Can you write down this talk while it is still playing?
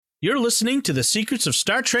You're listening to The Secrets of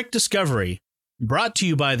Star Trek Discovery, brought to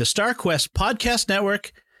you by the StarQuest Podcast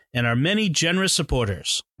Network and our many generous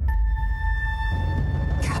supporters.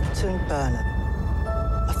 Captain Burnham,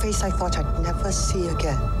 a face I thought I'd never see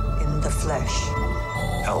again in the flesh.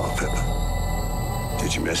 Hello, Pippa.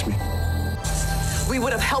 Did you miss me? We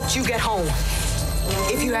would have helped you get home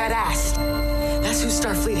if you had asked. That's who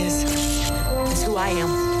Starfleet is. That's who I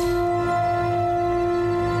am.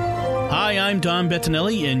 Hi, I'm Don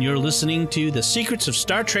Bettinelli, and you're listening to The Secrets of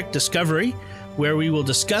Star Trek Discovery, where we will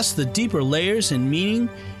discuss the deeper layers and meaning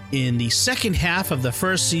in the second half of the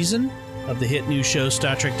first season of the hit new show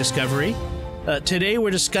Star Trek Discovery. Today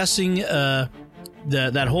we're discussing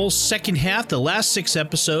that whole second half, the last 6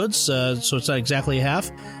 episodes, so it's not exactly a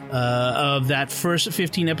half, of that first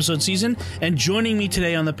 15-episode season. And joining me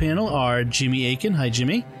today on the panel are Jimmy Aiken. Hi,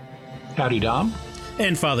 Jimmy. Howdy, Dom.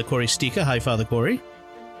 And Father Corey Stika. Hi, Father Corey.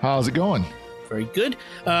 How's it going? Very good.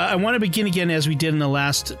 I want to begin again, as we did in the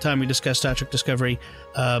last time we discussed Star Trek Discovery,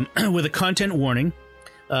 with a content warning.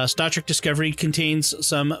 Star Trek Discovery contains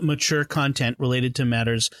some mature content related to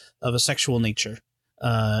matters of a sexual nature,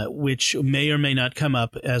 which may or may not come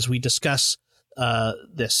up as we discuss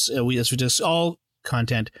this. As we discuss all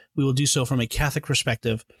content, we will do so from a Catholic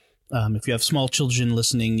perspective. If you have small children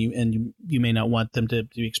listening, you may not want them to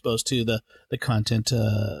be exposed to the content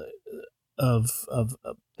of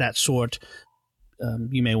that sort.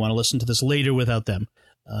 You may want to listen to this later without them.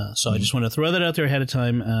 So I just want to throw that out there ahead of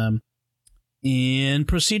time and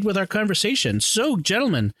proceed with our conversation. So,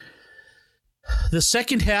 gentlemen, the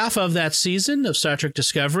second half of that season of Star Trek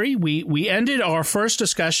Discovery, we ended our first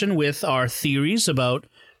discussion with our theories about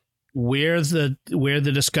where the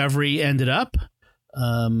Discovery ended up.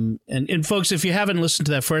 And folks, if you haven't listened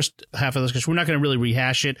to that first half of the discussion, we're not going to really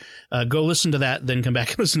rehash it. Go listen to that, then come back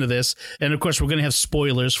and listen to this. And of course, we're going to have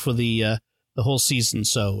spoilers for the whole season.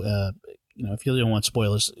 So, if you don't want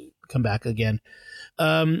spoilers, come back again.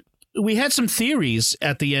 We had some theories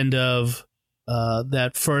at the end of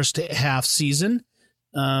that first half season.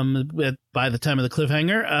 By the time of the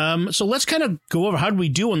cliffhanger. So let's kind of go over how did we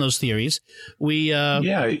do on those theories.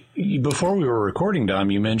 Before we were recording,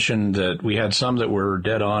 Dom, you mentioned that we had some that were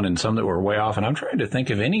dead on and some that were way off, and I'm trying to think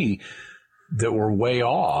of any that were way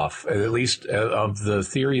off. At least of the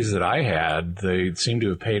theories that I had, they seem to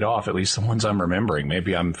have paid off, at least the ones I'm remembering.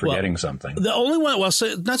 Maybe I'm forgetting something. The only one, not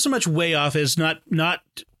so much way off, is not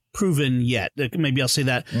proven yet. Maybe I'll say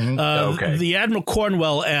that. Okay. The Admiral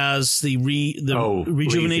Cornwell as the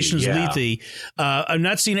rejuvenations Lethe. I'm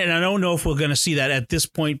not seeing it, and I don't know if we're going to see that at this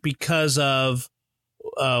point because of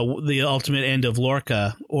the ultimate end of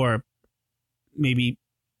Lorca, or maybe.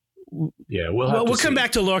 Yeah, we'll come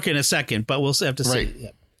back to Lorca in a second, but we'll have to see. Right.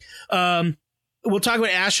 Yeah. We'll talk about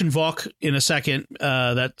Ash and Voq in a second.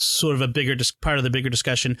 That's sort of a bigger part of the bigger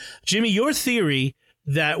discussion. Jimmy, your theory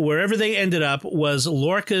that wherever they ended up was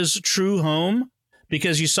Lorca's true home,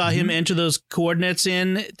 because you saw him enter those coordinates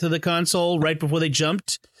in to the console right before they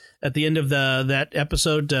jumped at the end of that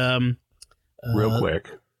episode. Real quick.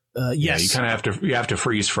 Yes. Yeah, you kind of have to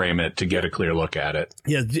freeze frame it to get a clear look at it.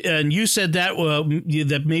 Yeah, and you said that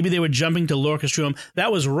that maybe they were jumping to Lorca's true home.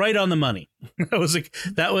 That was right on the money.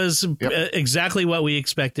 That was exactly what we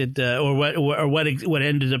expected, or what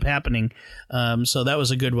ended up happening. So that was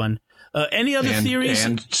a good one. Any other theories?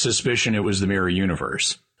 And suspicion it was the mirror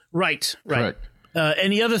universe. Right. Correct.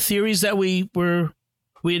 Any other theories that we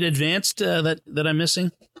had advanced that I'm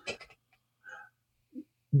missing?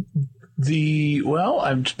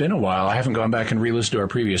 It's been a while. I haven't gone back and re-listened to our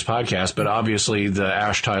previous podcast, but obviously the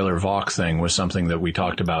Ash Tyler Voq thing was something that we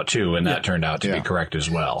talked about too, and that turned out to be correct as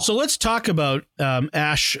well. So let's talk about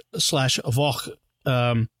Ash/Voq,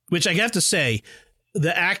 which I have to say,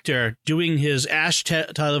 the actor doing his Ash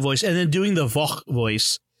Tyler voice and then doing the Voq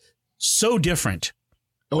voice, so different.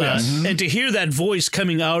 Oh, yes. And to hear that voice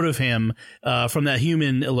coming out of him from that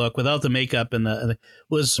human look without the makeup and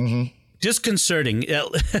was disconcerting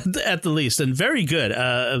at the least, and very good.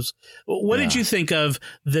 What did you think of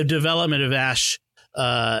the development of Ash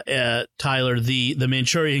Tyler, the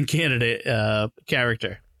Manchurian Candidate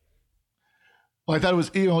character? Well, I thought it was,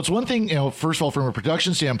 it's one thing, first of all, from a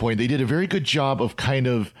production standpoint, they did a very good job of kind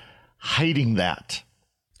of hiding that.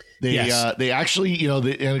 They actually,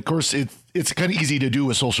 and of course it's kind of easy to do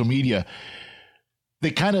with social media. They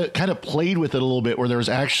kind of played with it a little bit, where there was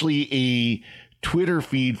actually a Twitter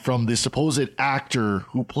feed from the supposed actor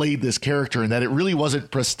who played this character, and that it really wasn't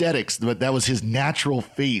prosthetics, but that was his natural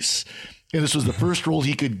face. And this was the first role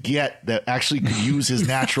he could get that actually could use his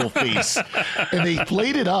natural face. And they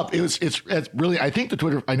played it up. It's really, I think the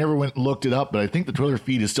Twitter, I never went and looked it up, but I think the Twitter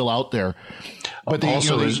feed is still out there. But they,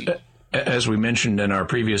 also, as we mentioned in our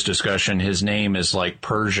previous discussion, his name is like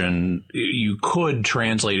Persian. You could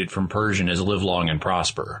translate it from Persian as "live long and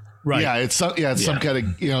prosper." Right. Yeah, it's some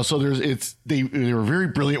kind of, so they were very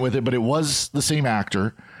brilliant with it, but it was the same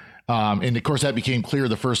actor. And of course that became clear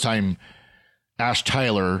the first time Ash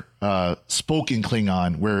Tyler spoke in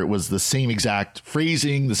Klingon, where it was the same exact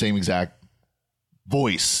phrasing, the same exact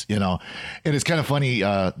voice, and it's kind of funny.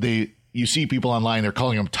 You see people online, they're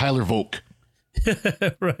calling him Tyler Voke.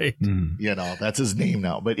 Right. That's his name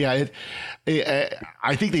now. But yeah,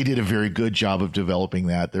 I think they did a very good job of developing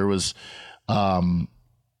that. There was,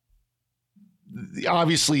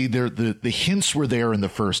 obviously the hints were there in the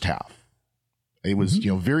first half. It was,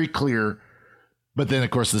 very clear. But then, of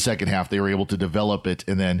course, the second half, they were able to develop it.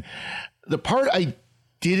 And then the part I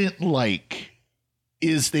didn't like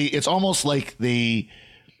is it's almost like they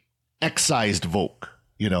excised Voke,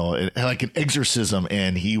 like an exorcism.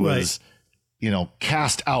 And he was,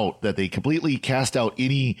 cast out, that they completely cast out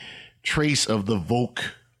any trace of the Voke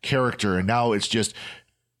character. And now it's just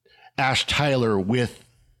Ash Tyler with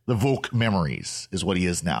the Voke memories is what he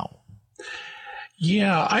is now.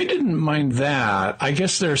 Yeah, I didn't mind that. I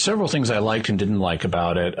guess there are several things I liked and didn't like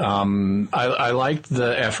about it. I liked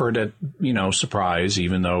the effort at, surprise,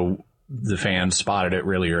 even though the fans spotted it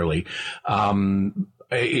really early.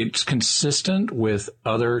 It's consistent with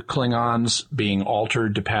other Klingons being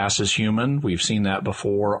altered to pass as human. We've seen that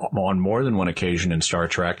before on more than one occasion in Star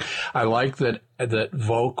Trek. I like that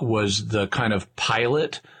Voke was the kind of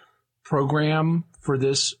pilot program for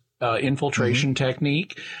this infiltration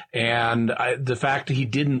technique, and the fact that he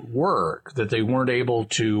didn't work, that they weren't able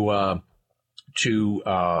to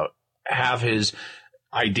have his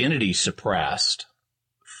identity suppressed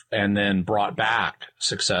and then brought back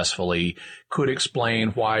successfully, could explain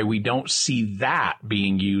why we don't see that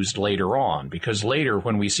being used later on. Because later,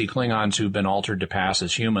 when we see Klingons who've been altered to pass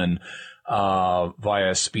as human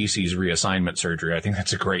via species reassignment surgery, I think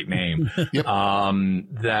that's a great name,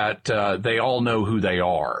 that they all know who they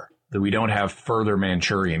are, that we don't have further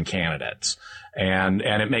Manchurian candidates. And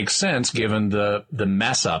it makes sense given the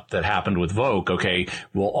mess up that happened with Voke. Okay,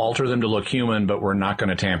 we'll alter them to look human, but we're not going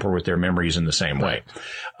to tamper with their memories in the same way.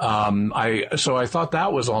 So I thought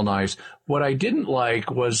that was all nice. What I didn't like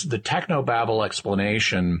was the technobabble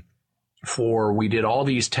explanation for, we did all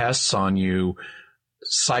these tests on you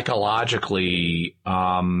psychologically,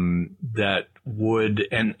 that would,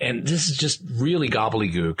 and this is just really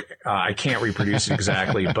gobbledygook. I can't reproduce it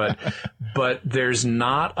exactly, but there's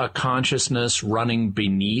not a consciousness running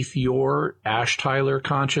beneath your Ash Tyler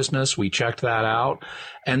consciousness. We checked that out.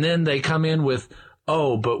 And then they come in with,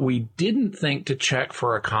 but we didn't think to check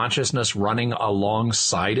for a consciousness running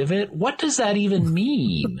alongside of it. What does that even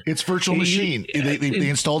mean? It's virtual machine. They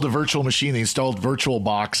installed a virtual machine. They installed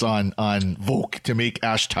VirtualBox on Voke to make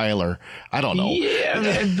Ash Tyler. I don't know.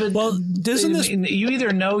 Yeah, but doesn't this? You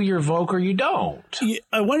either know you're Voke or you don't.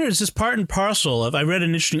 I wonder, is this part and parcel of? I read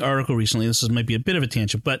an interesting article recently. This might be a bit of a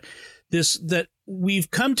tangent, but that we've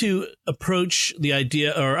come to approach the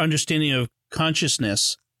idea or understanding of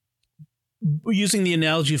consciousness using the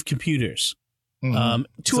analogy of computers, to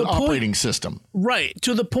it's an operating system, right?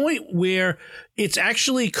 To the point where it's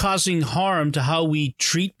actually causing harm to how we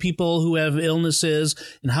treat people who have illnesses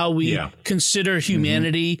and how we consider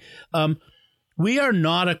humanity. We are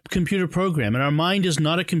not a computer program, and our mind is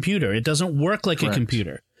not a computer. It doesn't work like a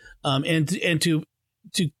computer. And to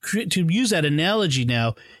use that analogy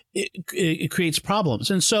now, it creates problems,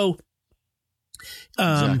 and so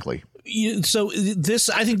exactly. So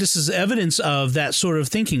I think this is evidence of that sort of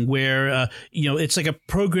thinking where, it's like a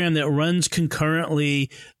program that runs concurrently,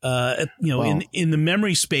 in the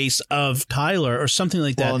memory space of Tyler or something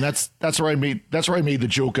like that. Well, and that's where I made the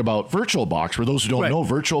joke about VirtualBox. For those who don't know,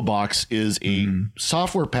 VirtualBox is a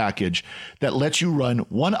software package that lets you run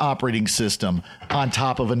one operating system on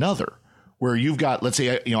top of another, where you've got, let's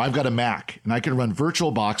say, I've got a Mac and I can run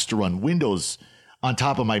VirtualBox to run Windows on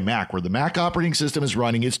top of my Mac, where the Mac operating system is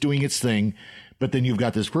running, it's doing its thing, but then you've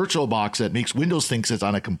got this VirtualBox that makes Windows think it's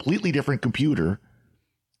on a completely different computer,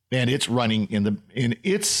 and it's running in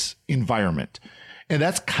its environment. And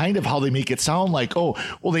that's kind of how they make it sound like,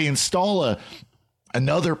 they install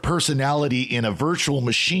another personality in a virtual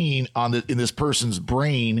machine in this person's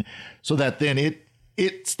brain, so that then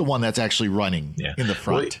it's the one that's actually running in the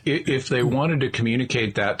front. Well, if they wanted to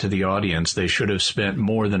communicate that to the audience, they should have spent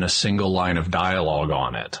more than a single line of dialogue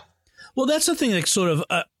on it. Well, that's the thing that sort of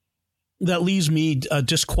that leaves me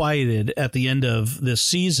disquieted at the end of this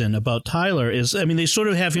season about Tyler is, they sort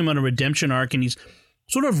of have him on a redemption arc, and he's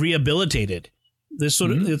sort of rehabilitated. This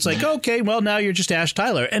sort of, it's like, okay, well, now you're just Ash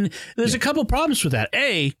Tyler. And there's a couple problems with that.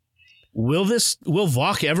 will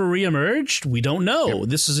Vok ever reemerge? We don't know.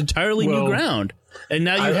 This is entirely new ground. And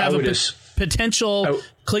now you have a potential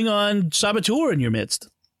Klingon saboteur in your midst.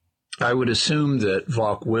 I would assume that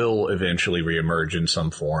Vok will eventually reemerge in some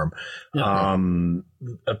form.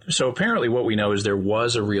 So apparently what we know is there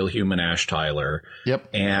was a real human Ash Tyler. Yep.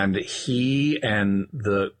 And he and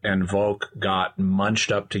Vok got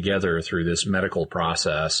munched up together through this medical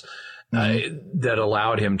process that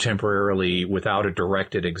allowed him temporarily, without a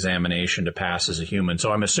directed examination, to pass as a human.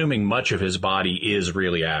 So I'm assuming much of his body is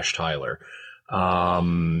really Ash Tyler.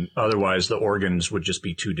 Otherwise, the organs would just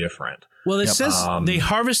be too different. Well, it says they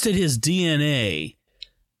harvested his DNA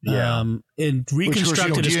and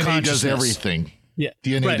reconstructed his consciousness. DNA does everything. Yeah.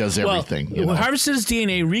 DNA does everything. Well, harvested his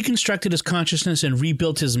DNA, reconstructed his consciousness, and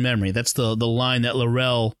rebuilt his memory. That's the line that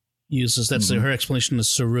L'Rell uses. That's her explanation to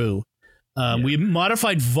Saru. We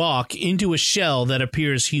modified Vok into a shell that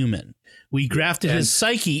appears human. We grafted his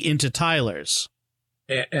psyche into Tyler's.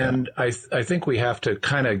 And I think we have to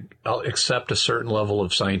kind of accept a certain level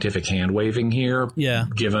of scientific hand-waving here,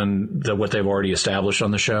 given what they've already established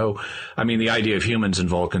on the show. I mean, the idea of humans and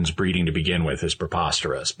Vulcans breeding to begin with is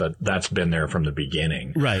preposterous, but that's been there from the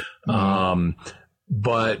beginning. Right.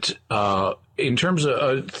 But in terms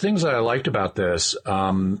of things that I liked about this,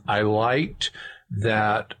 I liked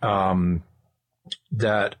that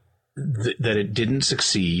that it didn't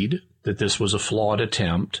succeed, that this was a flawed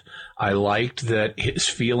attempt. I liked that his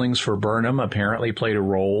feelings for Burnham apparently played a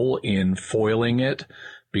role in foiling it,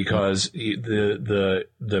 because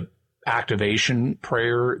the activation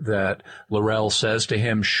prayer that L'Rell says to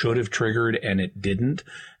him should have triggered, and it didn't.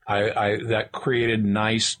 That created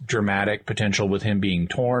nice dramatic potential with him being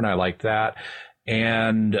torn. I liked that.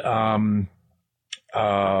 And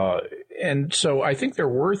so I think there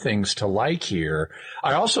were things to like here.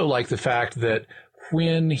 I also like the fact that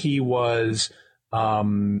when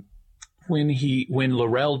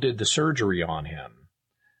L'Rell did the surgery on him,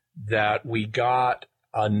 that we got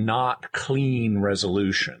a not clean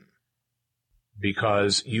resolution,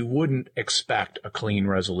 because you wouldn't expect a clean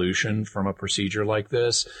resolution from a procedure like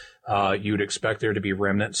this. You'd expect there to be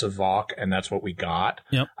remnants of Vok, and that's what we got.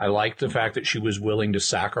 Yep. I liked the fact that she was willing to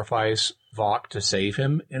sacrifice Vok to save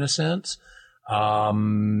him, in a sense.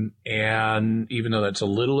 And even though that's a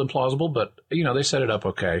little implausible, but, they set it up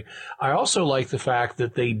okay. I also like the fact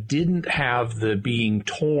that they didn't have the being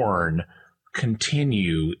torn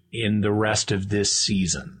continue in the rest of this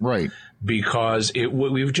season. Right. Because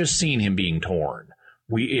we've just seen him being torn.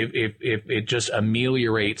 If it just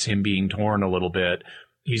ameliorates him being torn a little bit,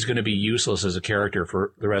 he's going to be useless as a character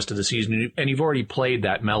for the rest of the season. And you've already played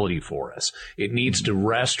that melody for us. It needs to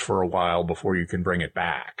rest for a while before you can bring it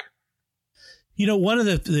back. One of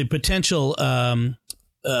the potential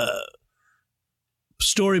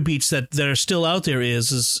story beats that are still out there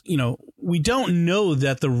is we don't know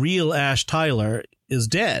that the real Ash Tyler is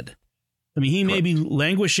dead. I mean, he may be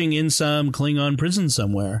languishing in some Klingon prison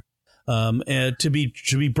somewhere, and to be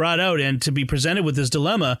brought out and to be presented with this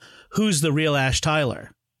dilemma: who's the real Ash Tyler?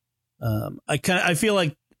 I feel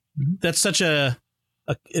like that's such an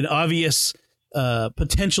obvious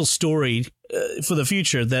potential story for the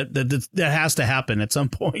future that has to happen at some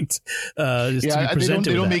point. They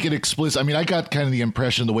don't make it explicit. I mean, I got kind of the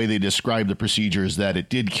impression the way they described the procedures that it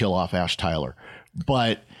did kill off Ash Tyler,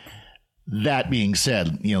 but that being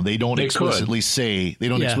said, they don't explicitly say,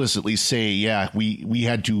 we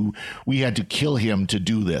had to kill him to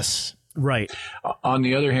do this. Right. On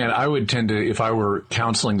the other hand, I would tend to, if I were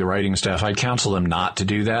counseling the writing staff, I'd counsel them not to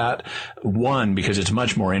do that. One, because it's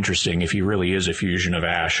much more interesting if he really is a fusion of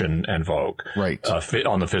Ash and Vok, right,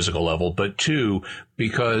 on the physical level. But two,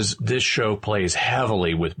 because this show plays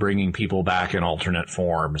heavily with bringing people back in alternate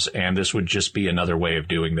forms, and this would just be another way of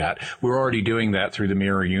doing that. We're already doing that through the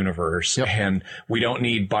mirror universe, and we don't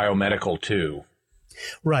need biomedical too.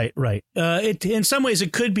 Right. In some ways,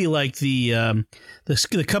 it could be like the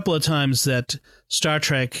couple of times that Star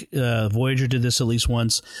Trek Voyager did this at least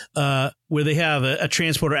once, where they have a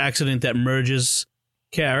transporter accident that merges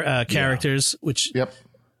characters, which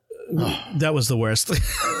that was the worst.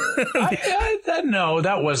 No,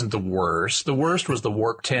 that wasn't the worst. The worst was the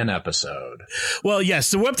Warp 10 episode. Well, yes,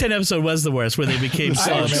 the Warp 10 episode was the worst, where they became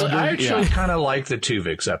subs. I actually kind of like the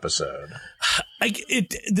Tuvix episode.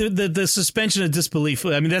 The suspension of disbelief.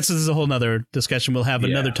 I mean, this is a whole nother discussion. We'll have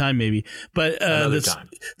another time, maybe. But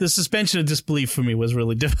the suspension of disbelief for me was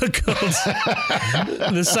really difficult.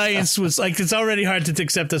 The science was like, it's already hard to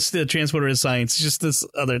accept the transporter as science. Just this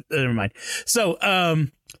other. Never mind. So,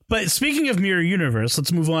 But speaking of mirror universe,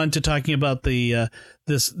 let's move on to talking about this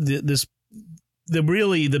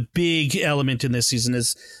the big element in this season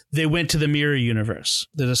is they went to the mirror universe,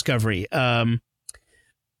 the Discovery. A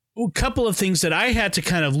couple of things that I had to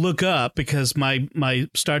kind of look up because my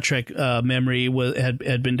Star Trek memory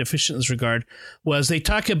had been deficient in this regard was they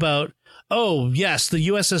talk about, oh, yes, the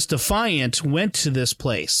USS Defiant went to this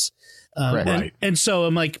place. Right. And so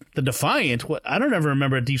I'm like, the Defiant? What? I don't ever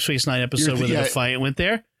remember a Deep Space Nine episode where the Defiant went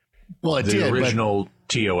there. Well, it the did, original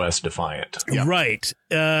TOS Defiant. Yeah. Right.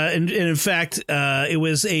 And in fact, it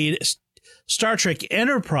was a Star Trek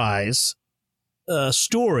Enterprise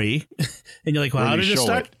story. And you're like, well, how did it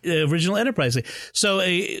start? Original Enterprise. So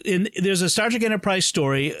there's a Star Trek Enterprise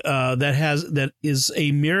story that is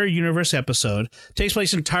a mirror universe episode. Takes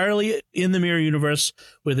place entirely in the mirror universe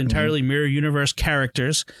with entirely mirror universe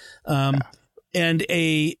characters. And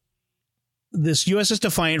this USS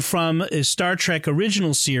Defiant from a Star Trek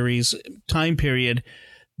original series time period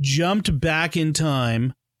jumped back in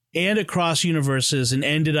time and across universes and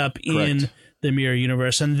ended up in the mirror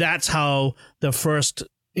universe. And that's how the first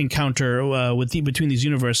encounter between these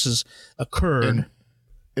universes occurred. And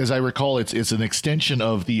as I recall, it's an extension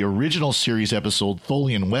of the original series episode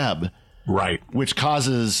Tholian Web. Right. Which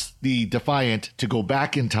causes the Defiant to go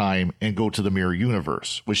back in time and go to the mirror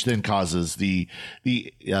universe, which then causes the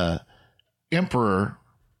Empress,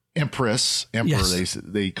 yes.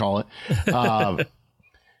 they call it,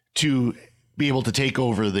 to be able to take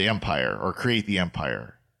over the Empire or create the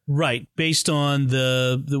Empire. Right, based on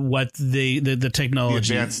the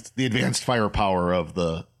technology, the advanced firepower of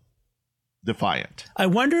the Defiant. I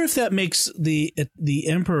wonder if that makes the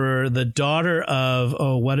Emperor the daughter of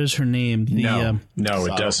what is her name? No,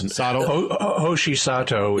 it doesn't. Sato. Hoshi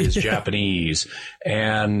Sato is Japanese,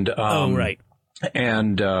 and right.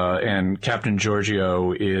 And Captain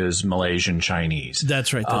Giorgio is Malaysian Chinese.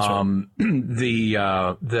 That's right. That's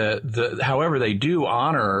right. However, they do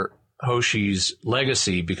honor Hoshi's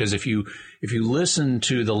legacy because if you listen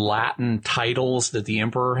to the Latin titles that the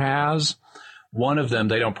Emperor has, one of them,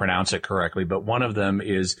 they don't pronounce it correctly, but one of them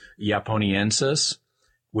is Japoniensis,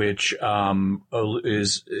 which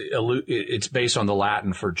it's based on the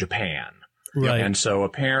Latin for Japan. Right. And so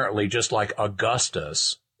apparently, just like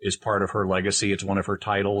Augustus is part of her legacy, it's one of her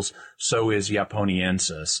titles, so is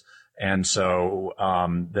Japoniensis. And so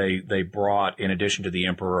they brought, in addition to the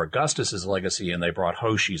Emperor Augustus's legacy, and they brought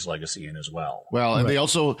Hoshi's legacy in as well. Well, and they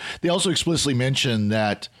also explicitly mentioned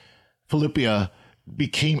that Philippia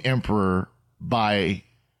became emperor by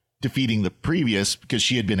defeating the previous because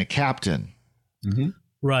she had been a captain. Mm-hmm.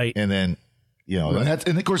 Right. And then,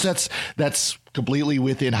 and of course that's completely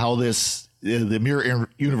within how the mirror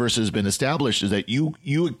universe has been established, is that you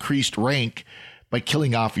increased rank by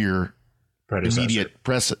killing off your immediate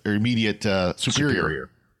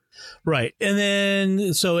superior. Right. And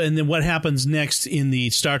then what happens next in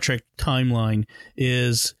the Star Trek timeline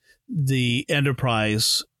is the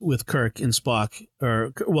Enterprise with Kirk and Spock,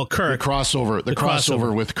 Kirk. The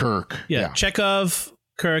crossover with Kirk. Yeah. Chekhov,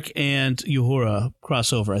 Kirk, and Uhura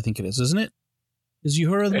crossover, I think it is, isn't it? Is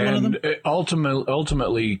Uhura one of them?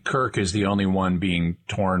 Ultimately, Kirk is the only one being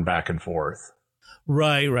torn back and forth.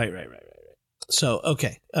 Right. So,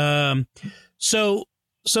 okay. So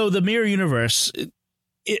the mirror universe,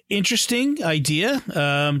 interesting idea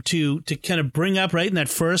to kind of bring up right in that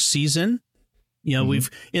first season. We've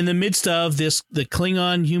in the midst of the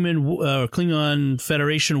Klingon Klingon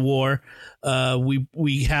Federation war,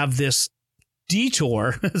 we have this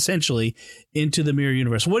detour essentially into the mirror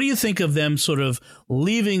universe. What do you think of them sort of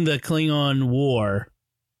leaving the Klingon war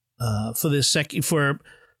for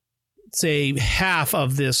say half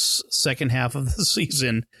of this second half of the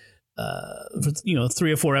season, for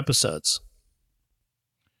 3 or 4 episodes?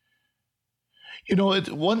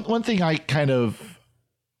 One thing I kind of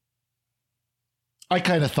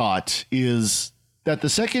thought is that the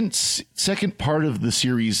second part of the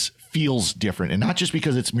series feels different, and not just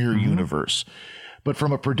because it's mirror universe, but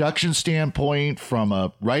from a production standpoint, from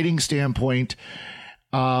a writing standpoint,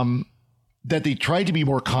 that they tried to be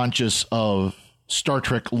more conscious of Star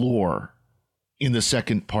Trek lore in the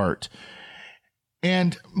second part.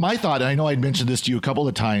 And my thought, and I know I'd mentioned this to you a couple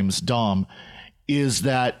of times, Dom, is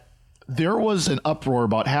that there was an uproar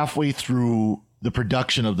about halfway through the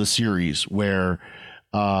production of the series where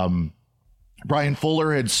Brian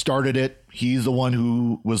Fuller had started it. He's the one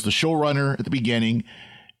who was the showrunner at the beginning.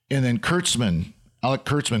 And then Alec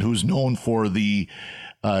Kurtzman, who's known for the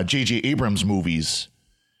J.J. Abrams movies,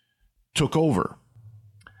 took over.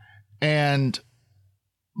 And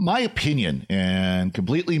my opinion and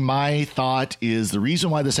completely my thought is the reason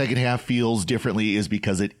why the second half feels differently is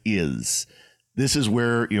because it is. this is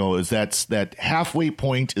where, that's that halfway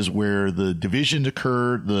point is where the division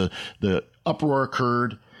occurred, the uproar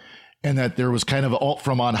occurred, and that there was kind of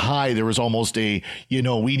from on high, there was almost a,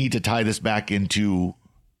 we need to tie this back into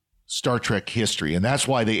Star Trek history. And that's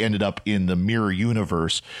why they ended up in the Mirror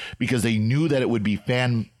Universe, because they knew that it would be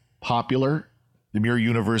fan popular. The Mirror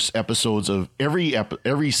Universe episodes of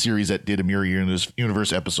every series that did a Mirror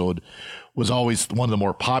Universe episode was always one of the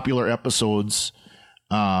more popular episodes.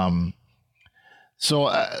 So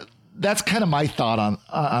that's kind of my thought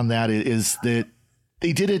on that, is that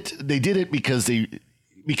they did it because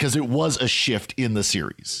it was a shift in the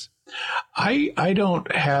series. I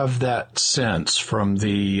don't have that sense from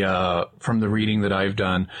the reading that I've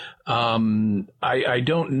done. I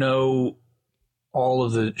don't know all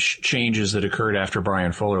of the changes that occurred after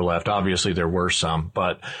Brian Fuller left. Obviously, there were some,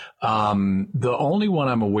 but the only one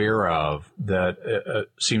I'm aware of that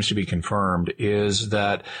seems to be confirmed is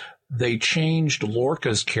that they changed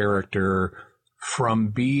Lorca's character from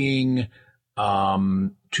being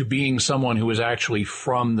to being someone who was actually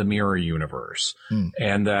from the Mirror Universe.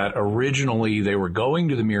 And that originally they were going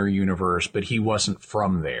to the Mirror Universe, but he wasn't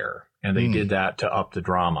from there. And they did that to up the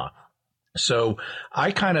drama. So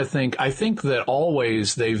I think that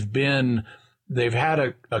always they've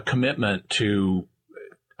had a commitment to,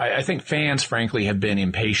 I think fans frankly have been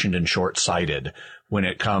impatient and short-sighted when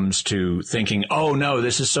it comes to thinking, oh no,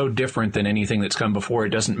 this is so different than anything that's come before.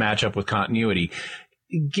 It doesn't match up with continuity.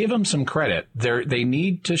 Give them some credit. They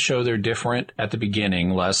need to show they're different at the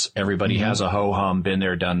beginning, lest everybody has a ho-hum, been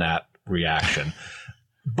there, done that reaction.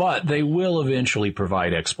 But they will eventually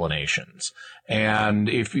provide explanations. And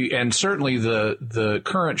certainly the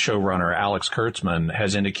current showrunner, Alex Kurtzman,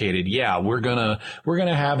 has indicated, we're gonna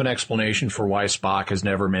have an explanation for why Spock has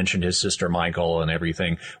never mentioned his sister Michael and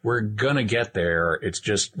everything. We're gonna get there. It's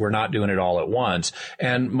just, we're not doing it all at once.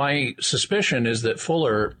 And my suspicion is that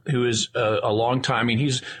Fuller, who is a long time,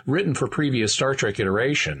 he's written for previous Star Trek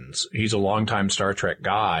iterations. He's a longtime Star Trek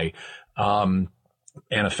guy, and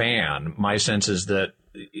a fan. My sense is that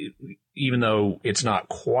even though it's not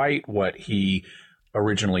quite what he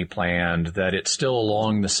originally planned, that it's still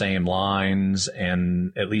along the same lines,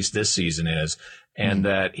 and at least this season is, and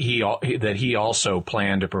that he also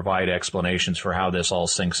planned to provide explanations for how this all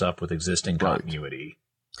syncs up with existing continuity.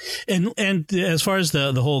 And as far as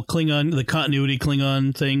the whole Klingon, the continuity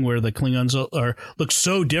Klingon thing, where the Klingons look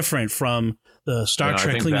so different from the Star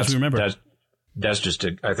Trek Klingons we remember.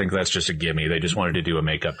 I think that's just a gimme. They just wanted to do a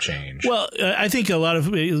makeup change. Well, I think a lot of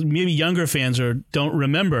maybe younger fans don't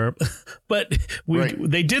remember, but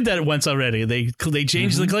they did that once already. They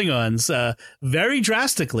changed the Klingons very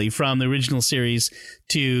drastically from the original series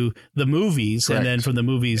to the movies, and then from the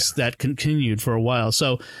movies that continued for a while.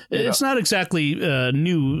 So it's not exactly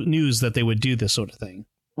new news that they would do this sort of thing.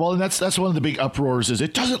 Well, and that's one of the big uproars is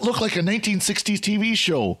it doesn't look like a 1960s TV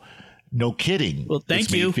show. No kidding. Well,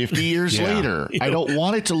 thank you. 50 years later. I don't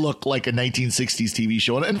want it to look like a 1960s TV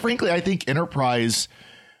show. And frankly, I think Enterprise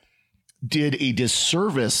did a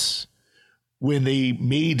disservice when they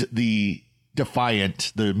made the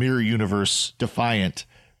Mirror Universe Defiant,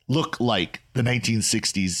 look like the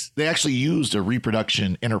 1960s. They actually used a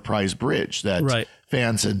reproduction Enterprise bridge that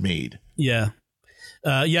fans had made. Yeah.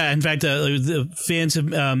 In fact, the fans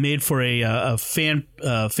have made for a fan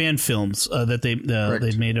films that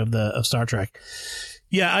they've made of Star Trek.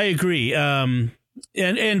 Yeah, I agree. And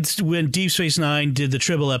when Deep Space Nine did the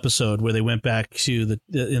Tribble episode where they went back to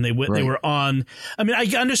they were on. I mean, I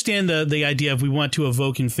understand the idea of we want to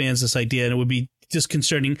evoke in fans this idea, and it would be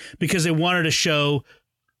disconcerting because they wanted to show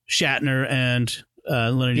Shatner and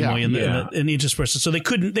Leonard Nimoy and the interspersed, so they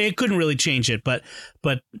couldn't really change it, but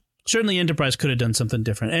certainly Enterprise could have done something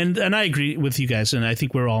different. And I agree with you guys, and I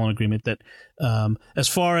think we're all in agreement that as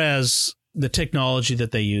far as the technology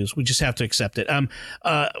that they use, we just have to accept it.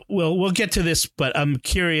 We'll get to this, but I'm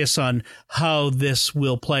curious on how this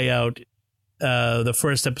will play out the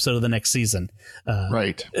first episode of the next season. But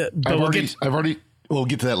we'll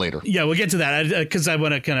get to that later. Yeah, we'll get to that because I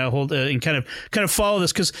want to kind of hold and kind of follow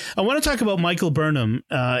this because I want to talk about Michael Burnham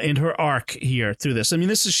and her arc here through this. I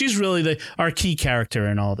mean, she's really our key character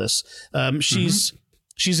in all this.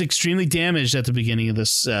 She's extremely damaged at the beginning of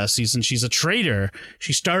this season. She's a traitor.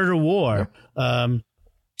 She started a war.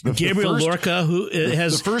 Gabriel Lorca, who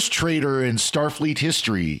has the first traitor in Starfleet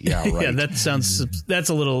history. Yeah, right. Yeah, that's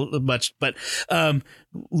a little much, but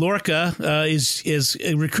Lorca is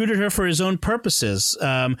recruited her for his own purposes,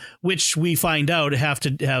 which we find out have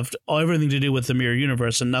to have everything to do with the Mirror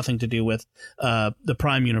Universe and nothing to do with the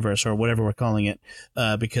Prime Universe or whatever we're calling it,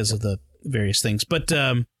 because of the various things. But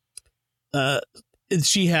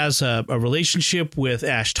she has a relationship with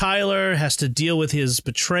Ash Tyler, has to deal with his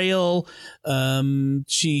betrayal.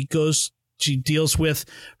 She deals with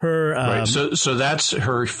her. Right. So that's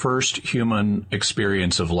her first human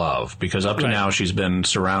experience of love, because up to now she's been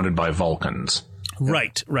surrounded by Vulcans.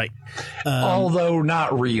 Right. Although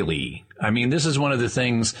not really. I mean, this is one of the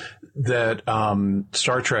things that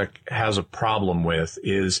Star Trek has a problem with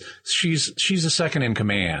is she's a second in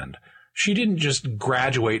command. She didn't just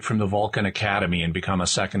graduate from the Vulcan Academy and become a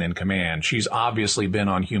second in command. She's obviously been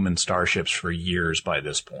on human starships for years by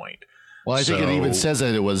this point. Well, I think it even says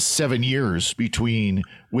that it was 7 years between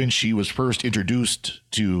when she was first introduced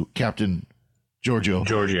to Captain Giorgio.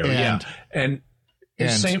 And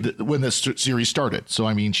when the series started. So,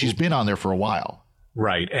 I mean, she's been on there for a while.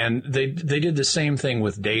 Right. And they did the same thing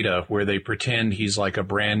with Data, where they pretend he's like a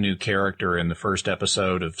brand new character in the first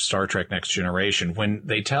episode of Star Trek Next Generation, when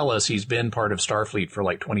they tell us he's been part of Starfleet for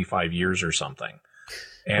like 25 years or something.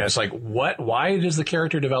 And it's like, what? Why does the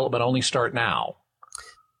character development only start now?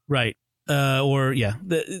 Right. And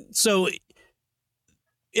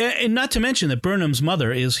not to mention that Burnham's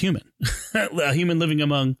mother is human, a human living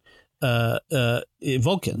among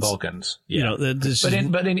Vulcans. Vulcans. Yeah.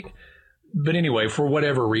 But anyway, for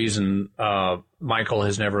whatever reason, Michael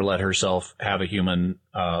has never let herself have a human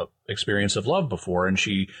experience of love before, and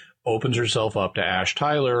she opens herself up to Ash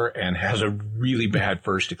Tyler and has a really bad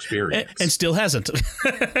first experience. And still hasn't.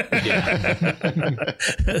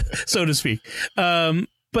 So to speak.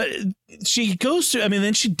 But she goes to,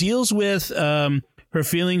 then she deals with her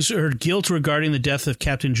feelings, her guilt regarding the death of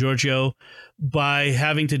Captain Giorgio by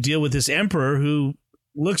having to deal with this emperor who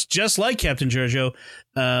looks just like Captain Giorgio,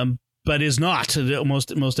 but is not,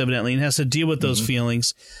 most evidently, and has to deal with those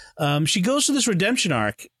feelings. She goes to this redemption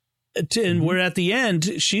arc, and where at the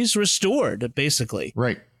end, she's restored, basically.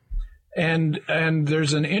 Right. And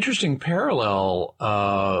there's an interesting parallel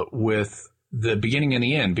with the beginning and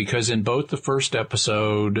the end, because in both the first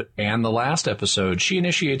episode and the last episode, she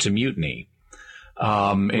initiates a mutiny.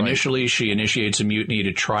 Initially, she initiates a mutiny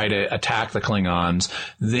to try to attack the Klingons.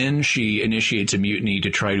 Then she initiates a mutiny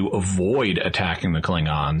to try to avoid attacking the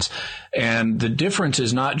Klingons. And the difference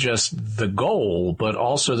is not just the goal, but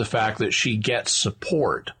also the fact that she gets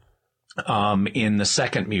support in the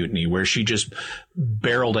second mutiny, where she just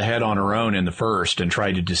barreled ahead on her own in the first and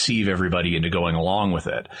tried to deceive everybody into going along with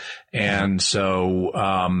it. And so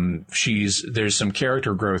there's some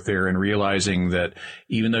character growth there in realizing that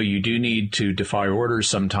even though you do need to defy orders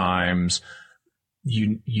sometimes,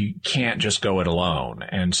 you can't just go it alone.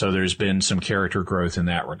 And so there's been some character growth in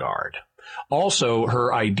that regard. Also,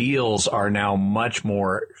 her ideals are now much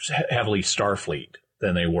more heavily Starfleet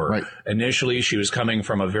than they were. Right. Initially, she was coming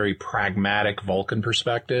from a very pragmatic Vulcan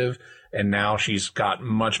perspective, and now she's got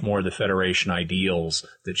much more the Federation ideals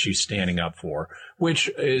that she's standing up for, which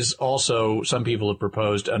is also, some people have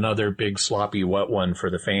proposed, another big sloppy wet one for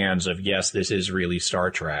the fans of, yes, this is really Star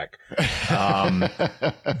Trek.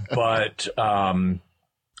 But I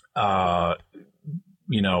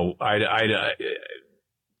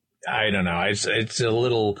don't know. It's a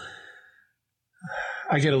little...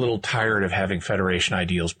 I get a little tired of having Federation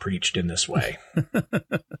ideals preached in this way.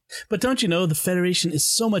 But don't you know, the Federation is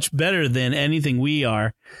so much better than anything we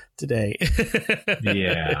are today.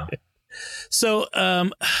 Yeah. So I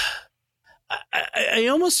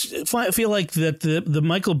almost feel like that the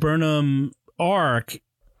Michael Burnham arc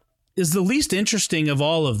is the least interesting of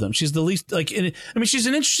all of them. She's the least she's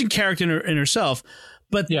an interesting character in herself,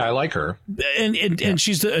 but yeah, I like her, and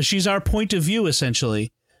she's our point of view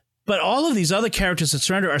essentially. But all of these other characters that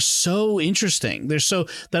surround her are so interesting. They're so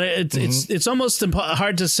that it's almost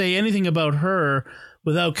hard to say anything about her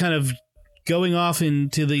without kind of going off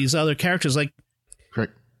into these other characters. Like,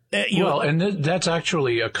 correct. And that's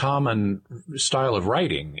actually a common style of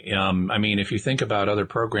writing. If you think about other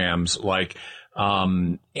programs like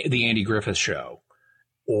the Andy Griffith Show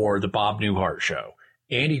or the Bob Newhart Show,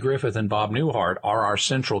 Andy Griffith and Bob Newhart are our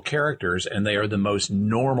central characters, and they are the most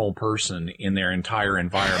normal person in their entire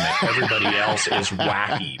environment. Everybody else is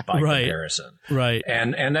wacky by comparison. Right.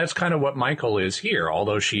 And that's kind of what Michael is here,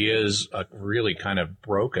 although she is a really kind of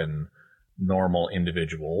broken, normal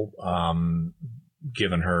individual,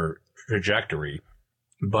 given her trajectory.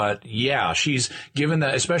 But yeah, she's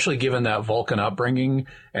especially given that Vulcan upbringing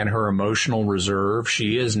and her emotional reserve,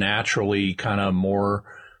 she is naturally kind of more...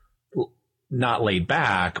 not laid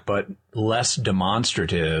back, but less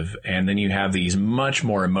demonstrative. And then you have these much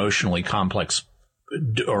more emotionally complex,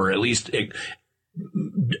 or at least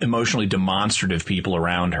emotionally demonstrative people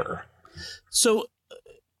around her. So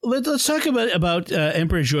let's talk about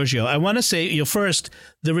Emperor Giorgio. I want to say, first,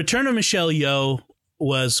 the return of Michelle Yeoh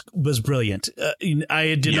was brilliant.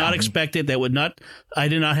 I did not expect it. I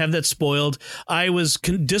did not have that spoiled. I was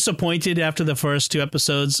disappointed after the first 2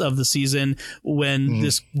 episodes of the season when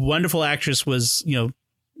this wonderful actress was,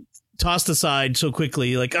 tossed aside so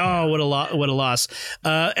quickly. Like, oh, what a loss.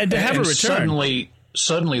 And to have a return.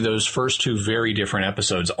 Suddenly those first 2 very different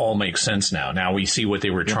episodes all make sense now. Now we see what they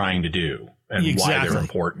were trying to do and why they're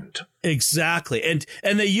important. Exactly. And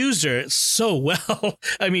they used her so well.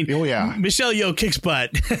 I mean, Michelle Yeoh kicks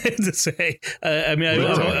butt, to say. I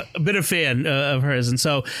was a bit of a fan of hers. And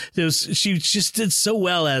so she just did so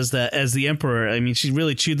well as the Emperor. I mean, she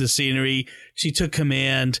really chewed the scenery. She took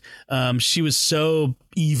command. She was so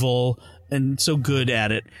evil and so good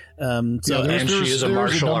at it. And she is a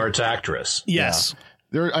martial arts actress. Yes.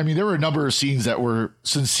 Yeah. There were a number of scenes that were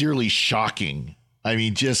sincerely shocking. I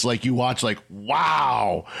mean, just like you watch, like,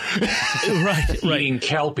 wow. right. Eating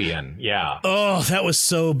Kelpian. Yeah. Oh, that was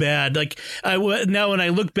so bad. Like, now when I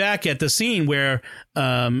look back at the scene where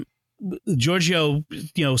Giorgio,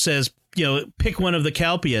 says, pick one of the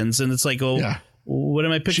Kelpians, and it's like, what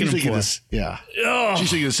am I picking him for? She's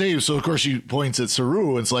thinking the same. So, of course, she points at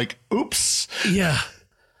Saru, and it's like, oops. Yeah.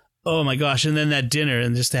 Oh, my gosh. And then that dinner,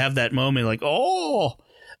 and just to have that moment, like, oh.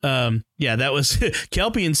 That was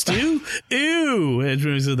Kelpian stew. Ew. It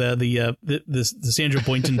was the Sandra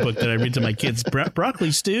Boynton book that I read to my kids.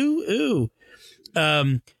 Broccoli stew.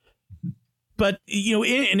 Ew. But,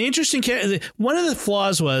 an interesting one of the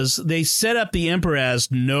flaws was they set up the Emperor as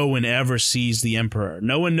no one ever sees the Emperor.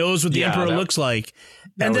 No one knows what the Emperor looks like.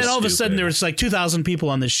 And then all of a sudden there was like 2,000 people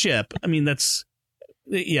on the ship. I mean, that's.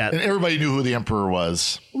 Yeah. And everybody knew who the Emperor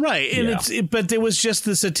was. Right. And but there was just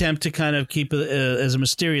this attempt to kind of keep it as a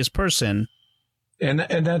mysterious person. And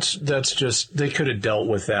that's just, they could have dealt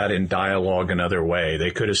with that in dialogue another way.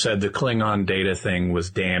 They could have said the Klingon data thing was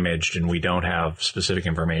damaged and we don't have specific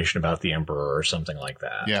information about the Emperor or something like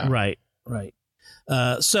that. Yeah. Right.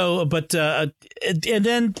 And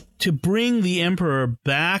then to bring the Emperor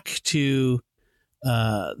back to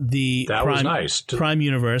the Prime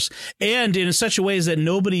universe, and in such a way as that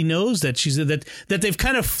nobody knows that that they've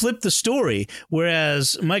kind of flipped the story.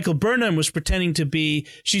 Whereas Michael Burnham was pretending to be,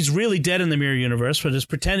 she's really dead in the mirror universe, but is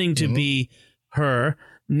pretending to be her.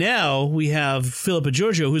 Now we have Philippa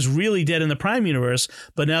Giorgio, who's really dead in the Prime universe,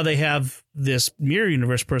 but now they have this mirror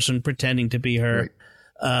universe person pretending to be her.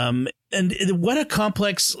 Right. And what a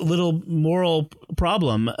complex little moral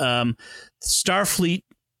problem. Starfleet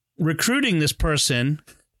recruiting this person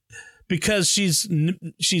because she's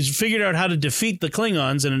figured out how to defeat the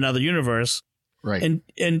Klingons in another universe, right? And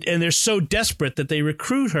they're so desperate that they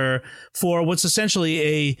recruit her for what's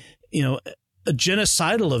essentially a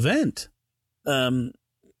genocidal event. I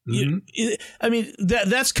mean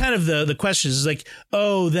that's kind of the question. Is like,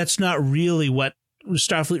 oh, that's not really what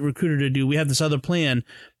Starfleet recruited her to do. We have this other plan,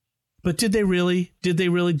 but did they really? Did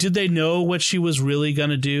they know what she was really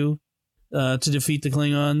going to do? To defeat the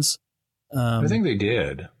Klingons. I think they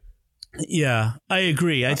did. Yeah, I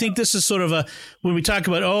agree. I think this is sort of when we talk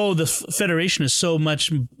about, the Federation is so much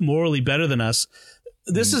morally better than us,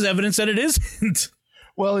 this is evidence that it isn't.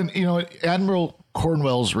 Well, and, Admiral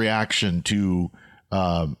Cornwell's reaction to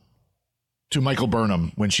Michael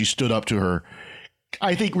Burnham when she stood up to her,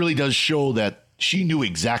 I think really does show that she knew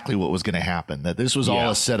exactly what was going to happen, that this was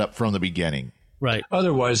all a setup from the beginning. Right.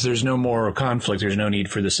 Otherwise, there's no moral conflict. There's no need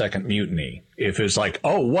for the second mutiny. If it's like,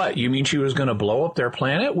 oh, what? You mean she was going to blow up their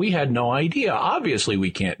planet? We had no idea. Obviously, we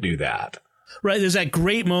can't do that. Right. There's that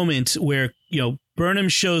great moment where, Burnham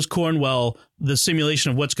shows Cornwell the simulation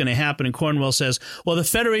of what's going to happen. And Cornwell says, well, the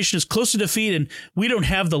Federation is close to defeat and we don't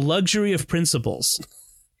have the luxury of principles.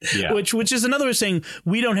 Yeah. Which is another way of saying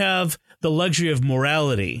we don't have the luxury of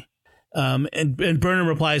morality. And Burnham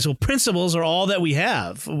replies, well, principles are all that we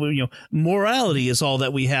have. Morality is all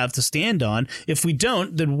that we have to stand on. If we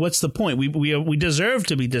don't, then what's the point? We deserve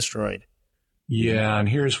to be destroyed. Yeah, and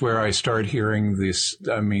here's where I start hearing this.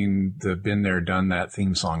 I mean, the been there, done that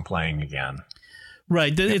theme song playing again.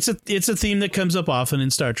 Right. It's a theme that comes up often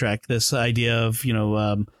in Star Trek. This idea of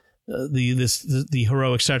the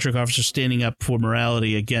heroic Star Trek officer standing up for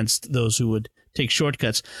morality against those who would take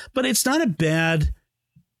shortcuts. But it's not a bad.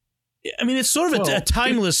 I mean, it's sort of a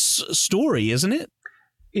timeless story, isn't it?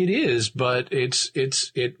 It is, but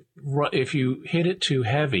if you hit it too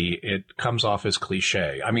heavy, it comes off as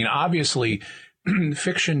cliche. I mean, obviously,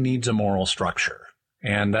 fiction needs a moral structure,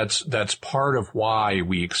 and that's part of why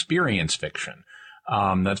we experience fiction.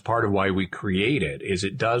 That's part of why we create it. Is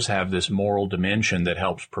it does have this moral dimension that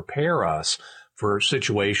helps prepare us for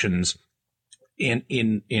situations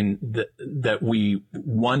that we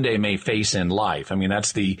one day may face in life. I mean,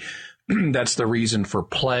 that's the That's the reason for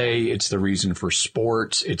play. It's the reason for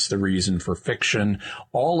sports. It's the reason for fiction.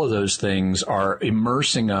 All of those things are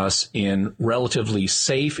immersing us in relatively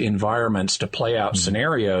safe environments to play out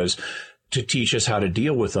scenarios to teach us how to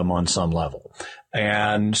deal with them on some level.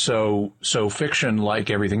 And so fiction, like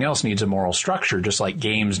everything else, needs a moral structure, just like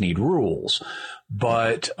games need rules.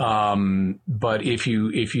 But if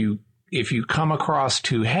you come across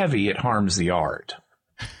too heavy, it harms the art.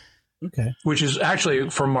 Okay. Which is actually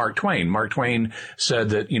from Mark Twain. Mark Twain said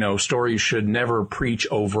that, stories should never preach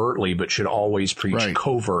overtly, but should always preach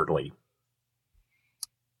covertly.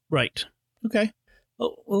 Right. Okay.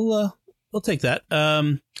 We'll take that.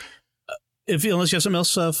 Unless you have something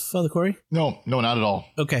else, Father Corey? No, not at all.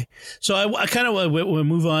 Okay. So I kind of want to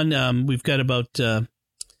move on. We've got about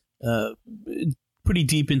pretty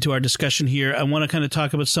deep into our discussion here. I want to kind of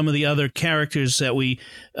talk about some of the other characters that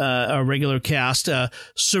our regular cast.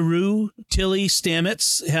 Saru, Tilly,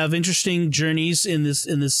 Stamets have interesting journeys in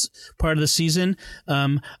this part of the season.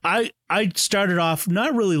 I started off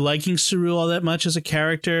not really liking Saru all that much as a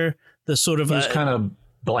character. The sort of he's kind of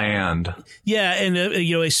bland. Yeah, and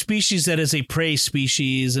a species that is a prey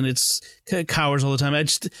species, and it's cowers all the time.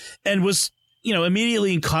 And was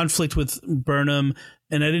immediately in conflict with Burnham.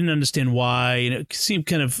 And I didn't understand why, and it seemed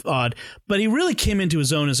kind of odd. But he really came into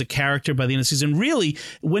his own as a character by the end of the season. Really,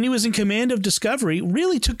 when he was in command of Discovery,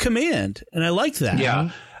 really took command, and I liked that. Yeah,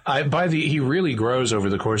 he really grows over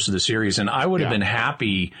the course of the series, and I would have been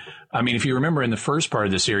happy. I mean, if you remember in the first part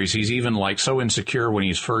of the series, he's even like so insecure when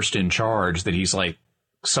he's first in charge that he's like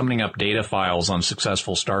summoning up data files on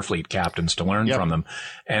successful Starfleet captains to learn from them.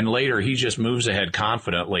 And later he just moves ahead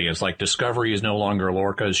confidently. It's like Discovery is no longer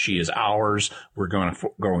Lorca's. She is ours. We're going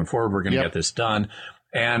forward. We're going to get this done.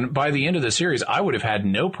 And by the end of the series, I would have had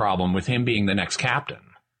no problem with him being the next captain.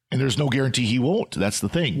 And there's no guarantee he won't. That's the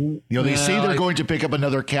thing. They say they're going to pick up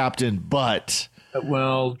another captain, but...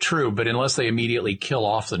 Well, true, but unless they immediately kill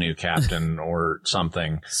off the new captain or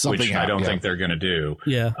something which I don't think they're going to do.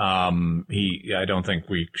 Yeah. I don't think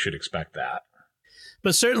we should expect that.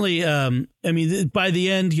 But certainly, by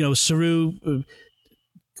the end, Saru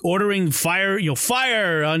ordering fire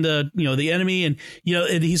on the enemy, and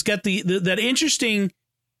and he's got that interesting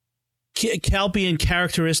Kelpian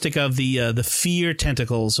characteristic of the fear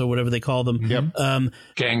tentacles or whatever they call them. Yep.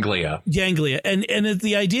 Ganglia. And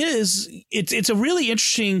the idea is it's a really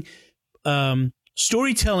interesting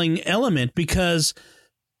storytelling element because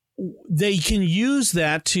they can use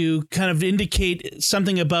that to kind of indicate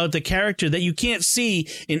something about the character that you can't see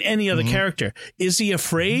in any other character. Is he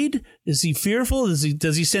afraid? Is he fearful?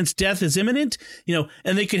 Does he sense death is imminent?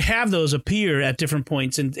 And they could have those appear at different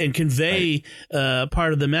points and convey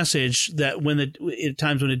part of the message that at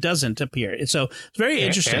times when it doesn't appear. And so it's very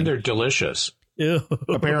interesting. And they're delicious.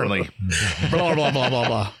 Apparently. Blah, blah, blah, blah,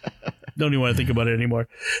 blah. Don't even want to think about it anymore.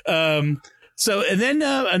 And then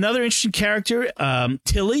another interesting character,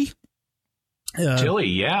 Tilly. Tilly,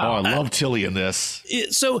 yeah. Oh, I love Tilly in this.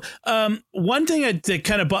 So one thing that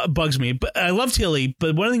kind of bugs me, but I love Tilly,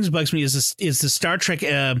 but one of the things that bugs me is the Star Trek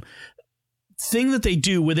thing that they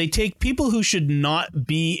do where they take people who should not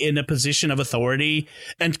be in a position of authority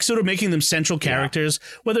and sort of making them central characters,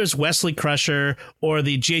 whether it's Wesley Crusher or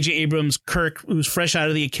the J.J. Abrams Kirk, who's fresh out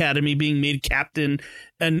of the academy being made captain.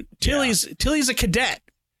 And Tilly's a cadet.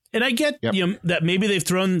 And I get that maybe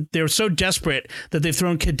they're so desperate that they've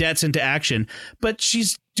thrown cadets into action, but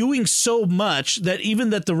she's doing so much that even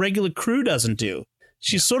that the regular crew doesn't do.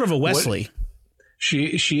 She's sort of a Wesley.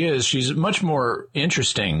 She is. She's much more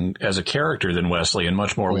interesting as a character than Wesley, and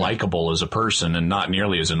much more likable as a person, and not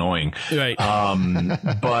nearly as annoying. Right.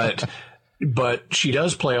 But she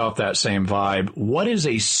does play off that same vibe. What is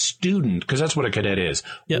a student? Because that's what a cadet is.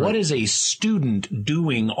 Yep. What is a student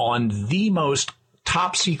doing on the most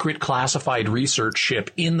top secret classified research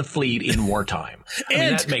ship in the fleet in wartime?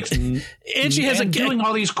 That makes and she has doing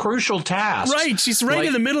all these crucial tasks. Right, she's right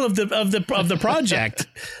in the middle of the project.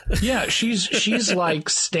 Yeah, she's like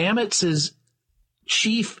Stamets's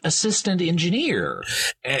chief assistant engineer,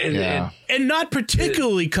 and not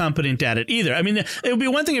particularly competent at it either. I mean, it would be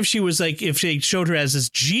one thing if she was like if they showed her as this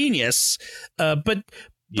genius, but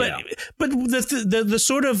the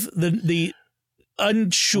sort of the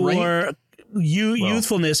unsure.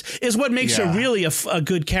 Youthfulness is what makes her really a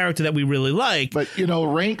good character that we really like. But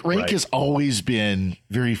rank has always been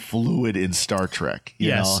very fluid in Star Trek. You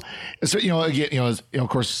know? So again, of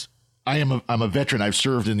course, I'm a veteran. I've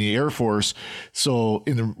served in the Air Force, so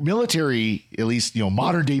in the military, at least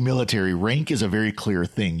modern day military, rank is a very clear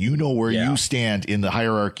thing. You know where you stand in the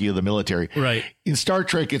hierarchy of the military. Right. In Star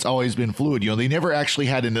Trek, it's always been fluid. They never actually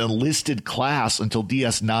had an enlisted class until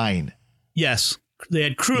DS9. Yes.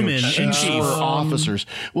 crewmen and chiefs were officers.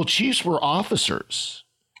 Well, chiefs were officers.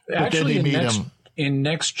 Actually, in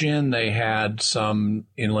Next Gen, they had some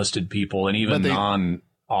enlisted people and even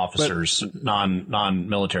non-officers,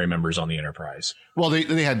 non-military members on the Enterprise. Well,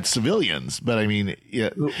 they had civilians, but I mean,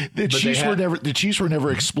 the chiefs were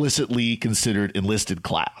never explicitly considered enlisted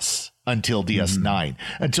class until DS9,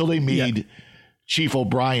 until they made Chief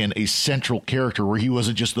O'Brien a central character where he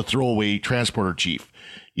wasn't just the throwaway transporter chief,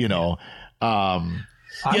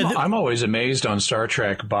 I'm always amazed on Star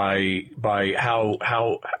Trek by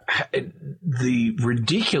how the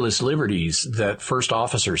ridiculous liberties that first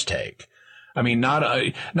officers take. I mean, not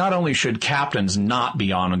only should captains not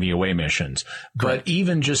be on the away missions, but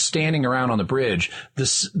even just standing around on the bridge,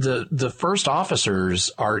 the first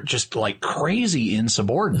officers are just like crazy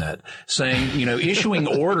insubordinate, saying, issuing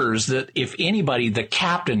orders that if anybody, the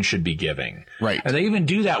captain should be giving. Right. And they even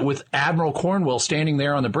do that with Admiral Cornwell standing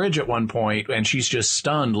there on the bridge at one point, and she's just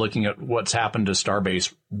stunned looking at what's happened to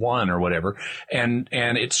Starbase 1 or whatever. And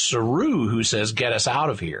it's Saru who says, "Get us out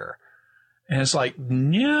of here." And it's like,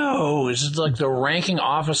 no, it's like the ranking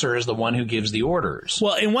officer is the one who gives the orders.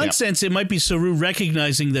 Well, in one sense, it might be Saru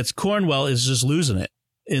recognizing that Cornwell is just losing it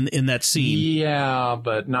in that scene. Yeah,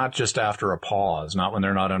 but not just after a pause, not when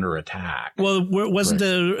they're not under attack. Well, wasn't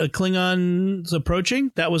the Klingons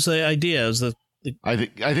approaching? That was the idea. I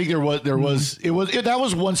think there was that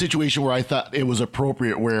was one situation where I thought it was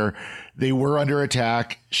appropriate where they were under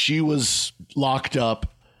attack. She was locked up.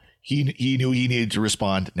 He knew he needed to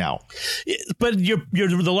respond now. But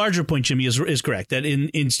the larger point, Jimmy, is correct, that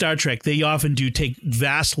in Star Trek, they often do take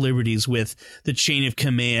vast liberties with the chain of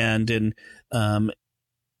command.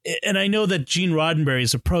 And I know that Gene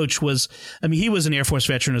Roddenberry's approach was, he was an Air Force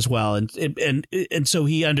veteran as well. And so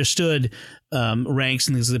he understood ranks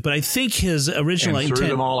and things like that. But I think his original intent threw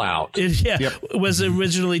them all out. Was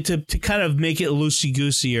originally to kind of make it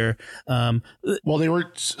loosey-gooseier. Well, they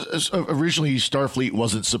were originally, Starfleet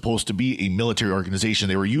wasn't supposed to be a military organization.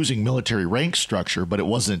 They were using military rank structure, but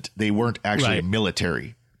they weren't actually a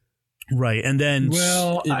military. Right. And then,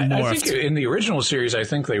 I think in the original series, I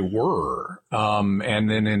think they were. And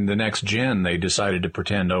then in the Next Gen, they decided to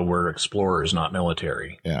pretend, we're explorers, not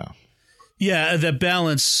military. Yeah. Yeah. The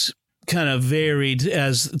balance kind of varied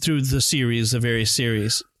through the various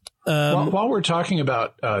series. While we're talking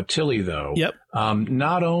about Tilly, though,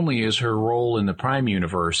 not only is her role in the Prime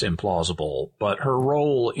universe implausible, but her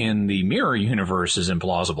role in the Mirror universe is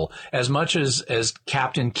implausible. As much as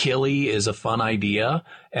Captain Killy is a fun idea,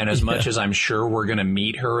 and as much as I'm sure we're going to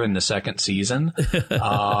meet her in the second season,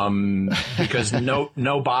 because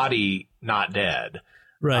no body, not dead.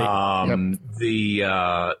 Right.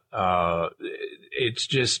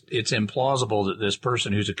 It's implausible that this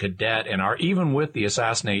person who's a cadet even with the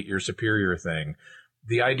assassinate your superior thing,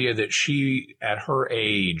 the idea that she at her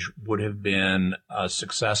age would have been a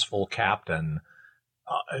successful captain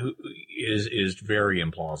is very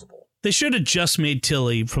implausible. They should have just made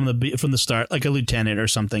Tilly from the start, like a lieutenant or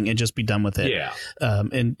something, and just be done with it. Yeah.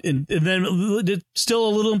 And then it's still a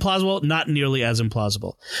little implausible, not nearly as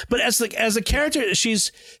implausible. But as a character,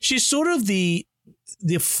 she's sort of the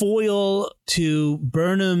foil to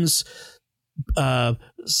Burnham's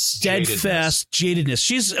steadfast jadedness.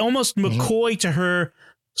 She's almost McCoy to her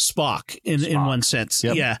Spock in one sense.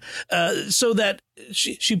 Yep. Yeah. So that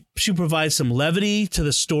she provides some levity to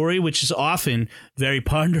the story, which is often very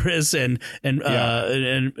ponderous and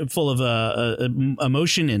full of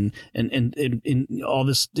emotion and all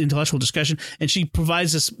this intellectual discussion. And she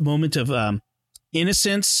provides this moment of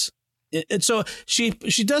innocence. And so she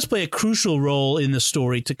does play a crucial role in the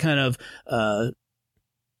story to kind of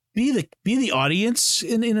be the audience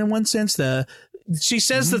in one sense. She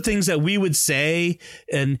says the things that we would say,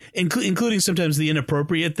 and including sometimes the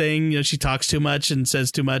inappropriate thing. She talks too much and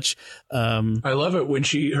says too much. I love it when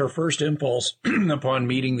her first impulse upon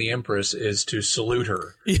meeting the Empress is to salute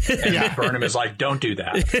her. And Burnham is like, "Don't do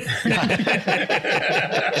that."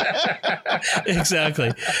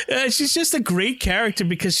 Exactly. She's just a great character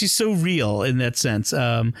because she's so real in that sense.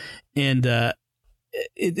 I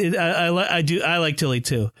like Tilly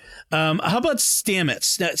too. How about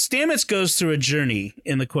Stamets? Now, Stamets goes through a journey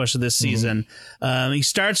in the course of this season. He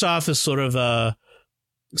starts off as sort of a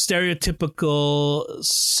stereotypical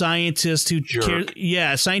scientist who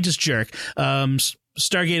scientist jerk.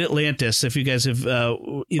 Stargate Atlantis, if you guys have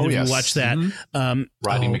either of you watched that.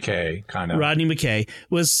 Rodney McKay, kind of. Rodney McKay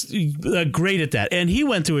was great at that. And he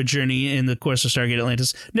went through a journey in the course of Stargate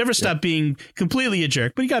Atlantis. Never stopped being completely a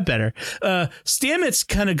jerk, but he got better. Stamets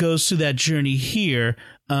kind of goes through that journey here,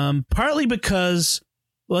 partly because,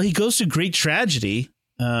 he goes through great tragedy.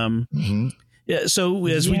 Yeah. So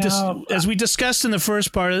as we discussed in the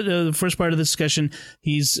first part of the discussion,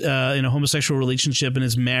 he's in a homosexual relationship and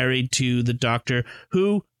is married to the doctor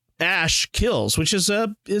who Ash kills, which is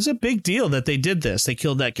a big deal that they did this. They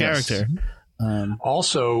killed that character. Yes.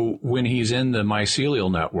 Also, when he's in the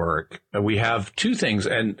mycelial network, we have two things,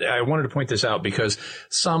 and I wanted to point this out because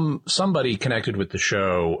somebody connected with the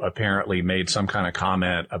show apparently made some kind of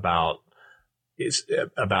comment about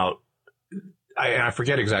I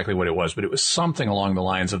forget exactly what it was, but it was something along the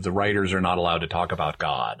lines of the writers are not allowed to talk about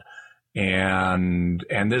God. And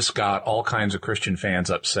this got all kinds of Christian fans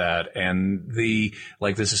upset, and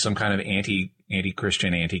this is some kind of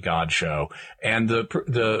anti-Christian, anti-God show. And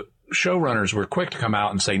the showrunners were quick to come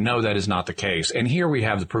out and say, no, that is not the case. And here we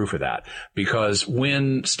have the proof of that, because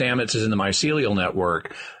when Stamets is in the mycelial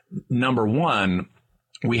network, number one,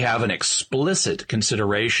 we have an explicit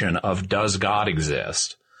consideration of does God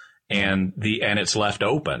exist, and it's left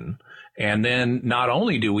open. And then not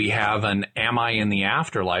only do we have an am I in the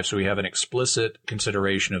afterlife, so we have an explicit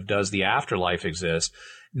consideration of does the afterlife exist,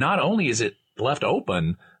 not only is it left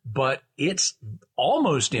open, but it's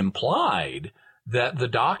almost implied that the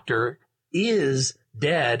doctor is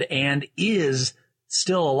dead and is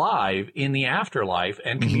still alive in the afterlife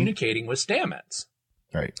and communicating with Stamets.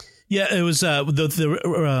 Right. Yeah, it was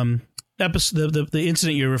the episode. The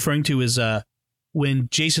incident you're referring to is when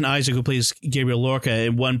Jason Isaac, who plays Gabriel Lorca,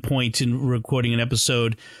 at one point in recording an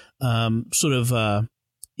episode, what's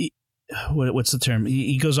the term?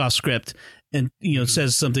 He goes off script and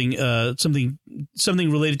says something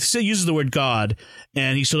related to, uses the word God,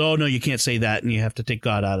 and he said, "Oh no, you can't say that, and you have to take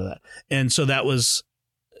God out of that." And so that was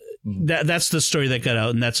that's the story that got out,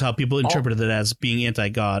 and that's how people interpreted it as being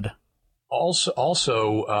anti-God.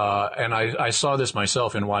 Also, and I saw this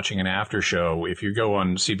myself in watching an after show. If you go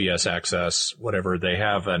on CBS Access, whatever, they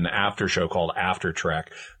have an after show called After Trek.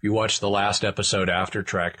 If you watch the last episode, After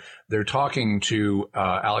Trek, they're talking to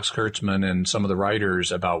Alex Kurtzman and some of the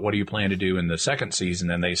writers about what do you plan to do in the second season.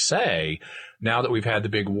 And they say, now that we've had the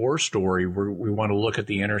big war story, we want to look at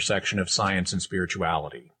the intersection of science and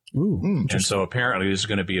spirituality. Ooh, and so apparently this is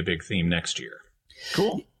going to be a big theme next year.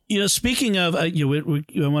 Cool. Speaking of, I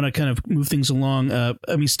want to kind of move things along.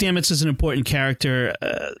 Stamets is an important character.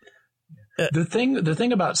 The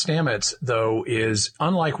thing about Stamets, though, is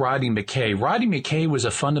unlike Rodney McKay was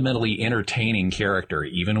a fundamentally entertaining character,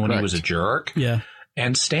 even when he was a jerk. Yeah.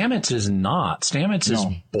 And Stamets is not. Stamets is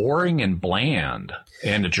boring and bland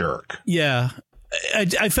and a jerk. Yeah.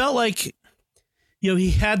 I felt like,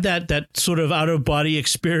 he had that sort of out of body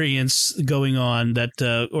experience going on, that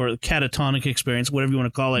or catatonic experience, whatever you want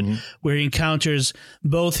to call it, where he encounters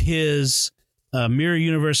both his mirror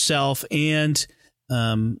universe self and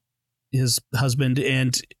his husband,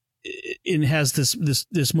 and it has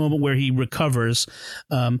this moment where he recovers.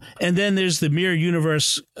 And then there's the mirror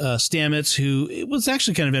universe Stamets, who it was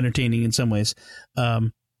actually kind of entertaining in some ways.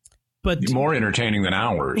 But more entertaining than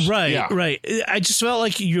ours. Right, yeah. Right. I just felt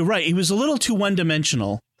like you're right. He was a little too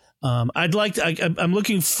one-dimensional. I'm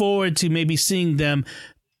looking forward to maybe seeing them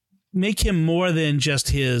make him more than just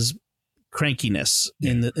his crankiness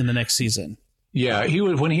in the next season. Yeah,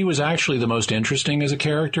 when he was actually the most interesting as a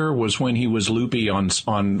character was when he was loopy on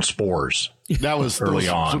spores. That was early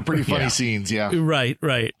on. Some pretty funny scenes. Yeah. Right.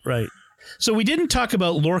 So we didn't talk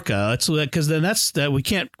about Lorca, because then we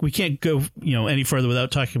can't go any further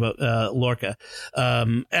without talking about Lorca.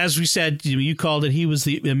 As we said, you called it. He was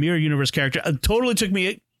the mirror universe character. It totally took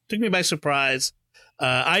me by surprise.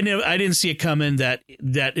 I didn't see it coming that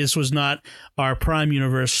this was not our Prime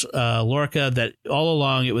Universe Lorca. That all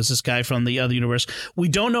along it was this guy from the other universe. We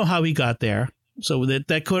don't know how he got there. So that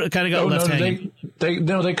kind of got left hanging.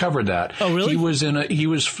 They covered that. Oh, really? He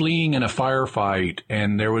was fleeing in a firefight,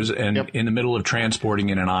 and there was in the middle of transporting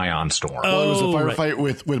in an ion storm. Well, it was a firefight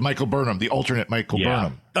with Michael Burnham, the alternate Michael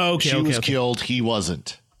Burnham. Oh, okay. She was killed. He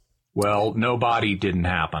wasn't. Well, no body didn't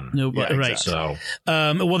happen. Right. So,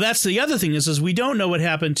 well, that's the other thing is we don't know what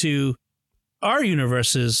happened to our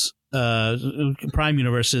universe's Prime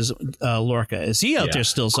Universe's Lorca. Is he out there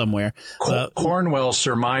still somewhere? Cornwell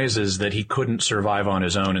surmises that he couldn't survive on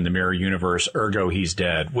his own in the mirror universe, ergo he's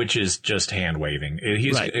dead, which is just hand waving.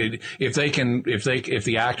 If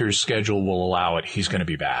the actor's schedule will allow it, he's going to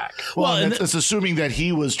be back. Well, that's assuming that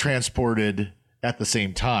he was transported at the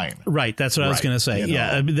same time. Right. That's what I was going to say.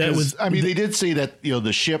 Yeah. They did say that,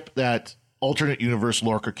 the ship that alternate universe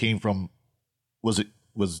Lorca came from was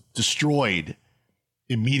destroyed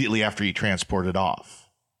immediately after he transported off.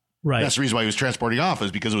 Right. That's the reason why he was transporting off,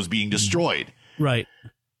 is because it was being destroyed. Right.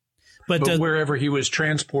 But wherever he was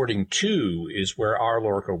transporting to is where our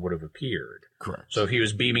Lorca would have appeared. Correct. So if he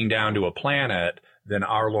was beaming down to a planet, then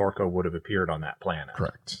our Lorca would have appeared on that planet.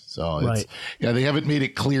 Correct. So they haven't made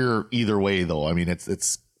it clear either way, though. I mean,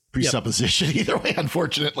 it's presupposition either way,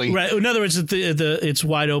 unfortunately. Right. In other words, it's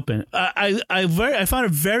wide open. I found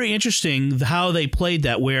it very interesting how they played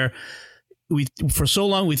that, where for so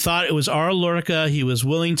long we thought it was our Lorca. He was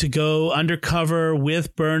willing to go undercover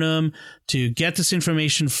with Burnham to get this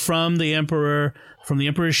information from the Emperor, from the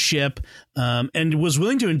Emperor's ship, and was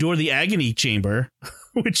willing to endure the agony chamber,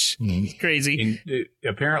 which is crazy.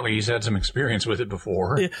 Apparently, he's had some experience with it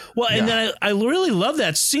before. Well, and then I really love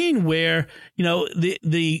that scene where,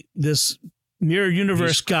 this Mirror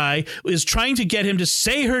Universe guy is trying to get him to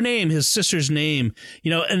say her name, his sister's name,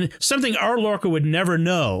 and something our Lorca would never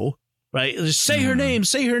know. Right. Just say her name.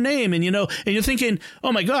 And, and you're thinking,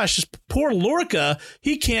 oh, my gosh, this poor Lorca,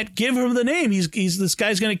 he can't give her the name. This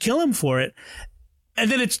guy's going to kill him for it.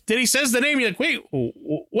 And then he says the name. You're like, wait,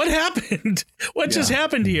 what happened? What just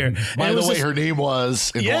happened here? By the way, her name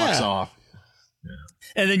was, and walks off. Yeah.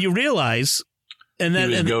 And then you realize. And then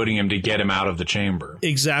he was goading him to get him out of the chamber.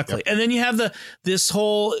 Exactly. Yep. And then you have this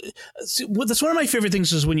whole. That's one of my favorite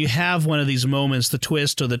things is when you have one of these moments, the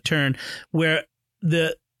twist or the turn, where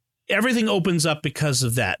everything opens up because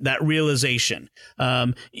of that realization.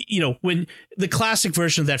 When the classic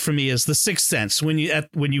version of that for me is The Sixth Sense. When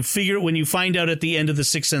you find out at the end of The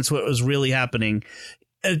Sixth Sense what was really happening,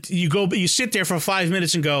 you sit there for 5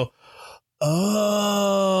 minutes and go,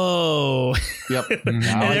 oh, yep. And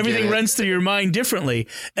everything runs through your mind differently.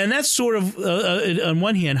 And that's sort of on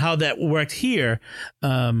one hand how that worked here.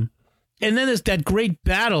 And then there's that great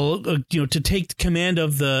battle, to take command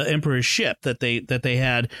of the Emperor's ship that they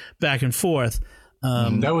had back and forth.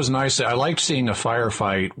 That was nice. I liked seeing a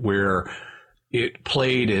firefight where it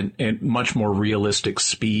played at much more realistic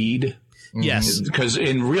speed. Yes, because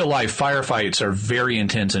in real life, firefights are very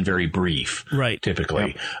intense and very brief, right?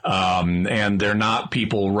 Typically, and they're not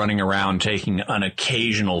people running around taking an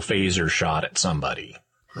occasional phaser shot at somebody.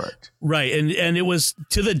 Right. And it was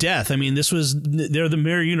to the death. I mean, they're the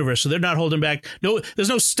Mirror Universe, so they're not holding back. No, there's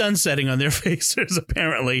no stun setting on their phasers,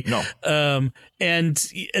 apparently. No. And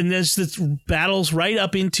there's this battles right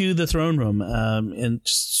up into the throne room.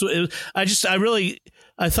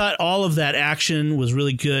 I thought all of that action was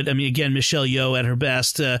really good. I mean, again, Michelle Yeoh at her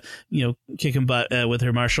best, kicking butt with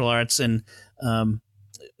her martial arts and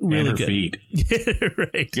really and her good. Feet.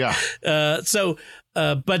 Right. Yeah.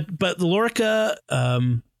 But Lorca,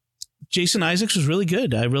 Jason Isaacs was really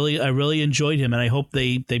good. I really enjoyed him, and I hope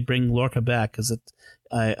they bring Lorca back because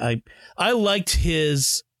I liked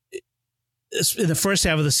his in the first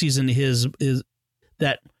half of the season his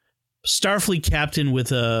that Starfleet captain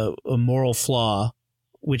with a moral flaw,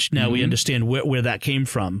 which now we understand where that came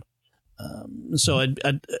from. So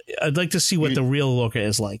I'd like to see what the real Lorca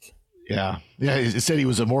is like. Yeah. It said he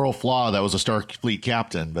was a moral flaw that was a Starfleet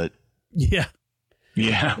captain, but yeah.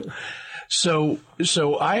 So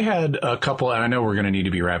I had a couple, and I know we're going to need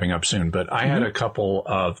to be wrapping up soon, but I had a couple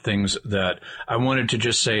of things that I wanted to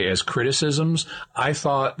just say as criticisms. I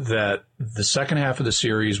thought that the second half of the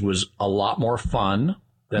series was a lot more fun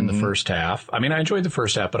than the first half. I mean, I enjoyed the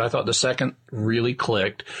first half, but I thought the second really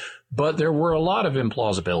clicked. But there were a lot of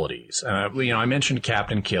implausibilities. I mentioned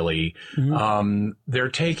Captain Killy. They're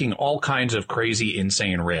taking all kinds of crazy,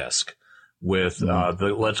 insane risk with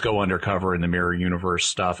the let's go undercover in the Mirror Universe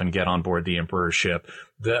stuff and get on board the Emperor's ship.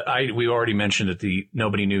 We already mentioned that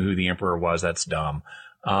nobody knew who the Emperor was. That's dumb.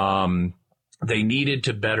 They needed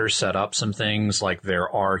to better set up some things, like there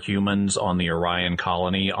are humans on the Orion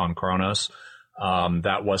colony on Kronos.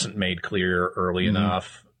 That wasn't made clear early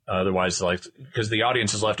enough. Otherwise, because the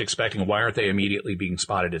audience is left expecting, why aren't they immediately being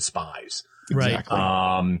spotted as spies? Right.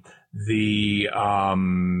 Exactly. The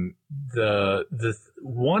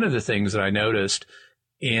one of the things that I noticed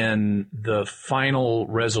in the final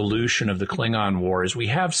resolution of the Klingon War is we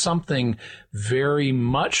have something very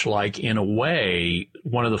much like, in a way,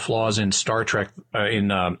 one of the flaws in Star Trek,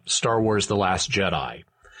 in Star Wars: The Last Jedi,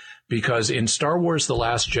 because in Star Wars: The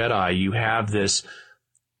Last Jedi you have this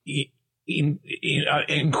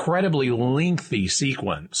incredibly lengthy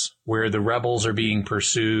sequence where the rebels are being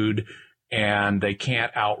pursued and they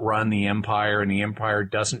can't outrun the Empire, and the Empire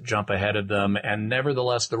doesn't jump ahead of them. And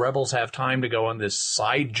nevertheless, the rebels have time to go on this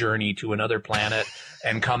side journey to another planet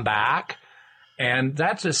and come back. And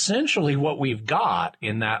that's essentially what we've got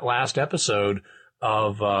in that last episode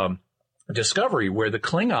of Discovery, where the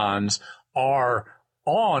Klingons are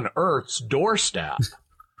on Earth's doorstep.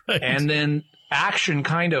 Right. And then action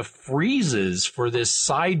kind of freezes for this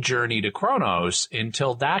side journey to Kronos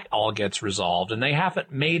until that all gets resolved, and they haven't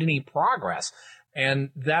made any progress.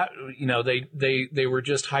 And that, they were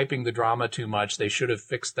just hyping the drama too much. They should have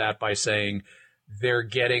fixed that by saying they're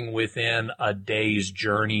getting within a day's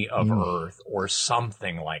journey of Earth or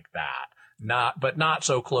something like that. But not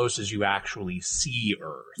so close as you actually see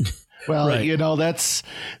Earth. Well, right. That's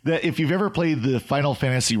that. If you've ever played the Final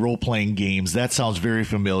Fantasy role-playing games, that sounds very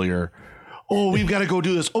familiar. Oh, we've got to go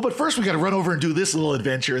do this. Oh, but first we got to run over and do this little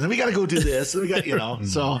adventure, and then we got to go do this. And we got,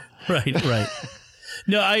 so right.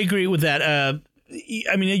 No, I agree with that.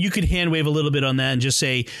 I mean, you could hand wave a little bit on that and just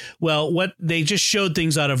say, well, what they just showed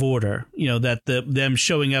things out of order. That them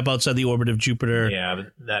showing up outside the orbit of Jupiter. Yeah,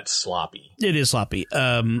 that's sloppy. It is sloppy.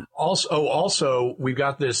 Also, we've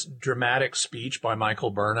got this dramatic speech by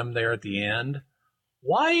Michael Burnham there at the end.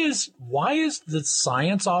 Why is the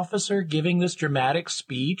science officer giving this dramatic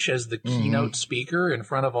speech as the keynote speaker in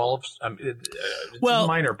front of all of? It's a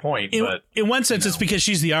minor point, but in one sense, it's because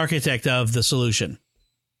she's the architect of the solution.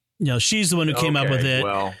 She's the one who came up with it.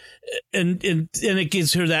 Well, and it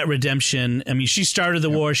gives her that redemption. I mean, she started the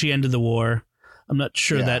war, she ended the war. I'm not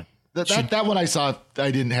sure that one I saw,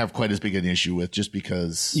 I didn't have quite as big an issue with, just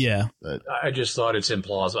because. Yeah, I just thought it's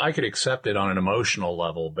implausible. I could accept it on an emotional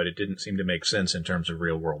level, but it didn't seem to make sense in terms of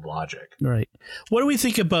real world logic. Right. What do we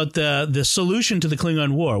think about the solution to the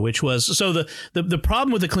Klingon War, which was the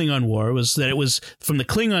problem with the Klingon War was that it was from the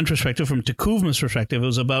Klingon perspective, from T'Kuvma's perspective, it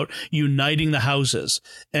was about uniting the houses.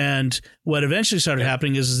 And what eventually started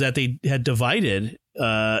happening is that they had divided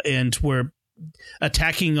and were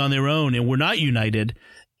attacking on their own and were not united.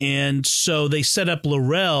 And so they set up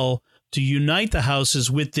L'Rell to unite the houses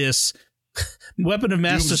with this weapon of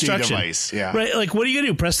mass destruction. Device, yeah. Right? Like, what are you going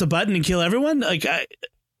to do? Press the button and kill everyone?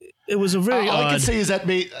 It was a very odd. All I can say is that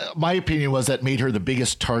my opinion was that made her the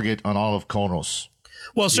biggest target on all of Kronos.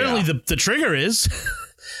 Well, certainly the trigger is.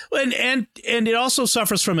 and it also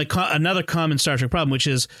suffers from another common Star Trek problem, which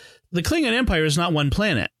is the Klingon Empire is not one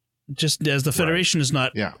planet. Just as the Federation is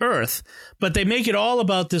not Earth, but they make it all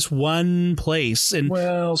about this one place. And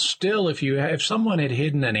well, still, if someone had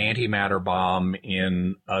hidden an antimatter bomb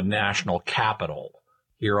in a national capital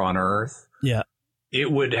here on Earth,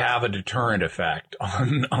 it would have a deterrent effect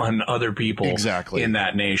on other people in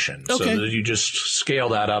that nation. Okay. So that you just scale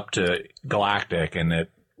that up to galactic, and the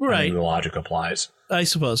logic applies. I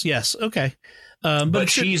suppose, yes. Okay. But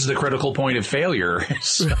she's the critical point of failure.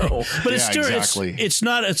 So, but it's still it's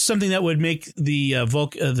not something that would make the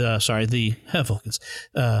Vulcans,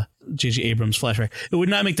 J.J. Abrams flashback. It would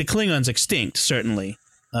not make the Klingons extinct, certainly,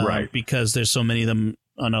 because there's so many of them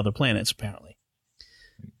on other planets, apparently.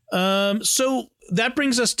 So that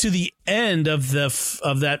brings us to the end of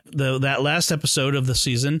that last episode of the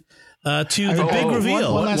season, to the big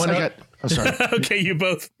reveal. Sorry. Okay, you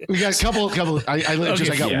both. We got a couple. I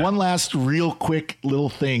got one last real quick little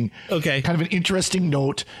thing. Okay. Kind of an interesting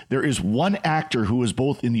note. There is one actor who was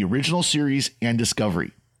both in the original series and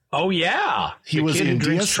Discovery. Oh, yeah. He was in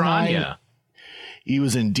DS9. He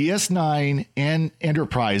was in DS9 and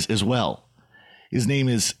Enterprise as well. His name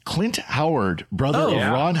is Clint Howard, brother of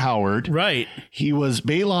Ron Howard. Right. He was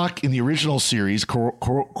Baylock in the original series.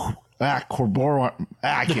 Corbomite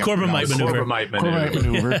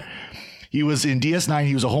maneuver. He was in DS9.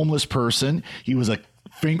 He was a homeless person. He was a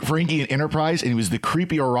Ferengi in Enterprise, and he was the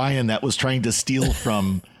creepy Orion that was trying to steal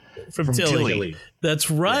from Tilly. That's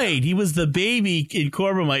right. Yeah. He was the baby in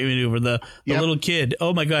Corbomite maneuver, the little kid.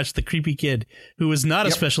 Oh my gosh, the creepy kid who was not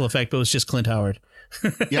a special effect, but was just Clint Howard.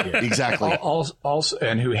 Exactly. Also,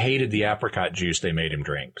 and who hated the apricot juice they made him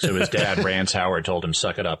drink. So his dad, Rance Howard, told him,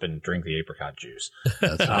 suck it up and drink the apricot juice.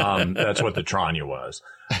 That's what the Tranya was.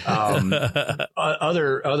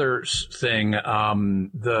 Other thing,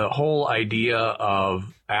 the whole idea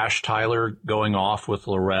of Ash Tyler going off with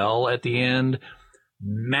L'Rell at the end,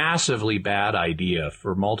 massively bad idea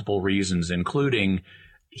for multiple reasons, including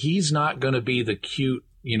he's not going to be the cute,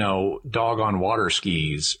 dog on water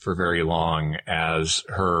skis for very long as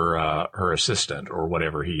her assistant or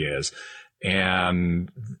whatever he is. And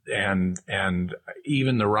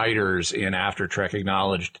even the writers in After Trek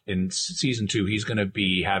acknowledged in season 2, he's going to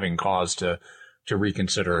be having cause to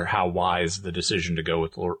reconsider how wise the decision to go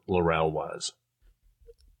with L'Rell was.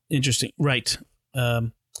 Interesting. Right.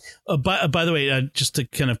 By the way, just to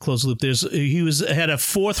kind of close the loop, he had a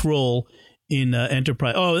fourth role in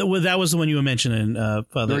Enterprise. Oh, well, that was the one you were mentioning.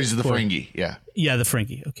 He's the Ferengi. Yeah. Yeah, the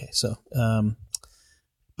Ferengi. Okay, so,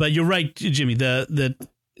 but you're right, Jimmy. The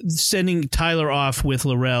sending Tyler off with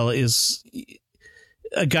L'Rell is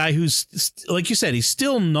a guy who's, like you said, he's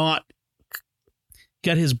still not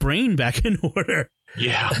got his brain back in order.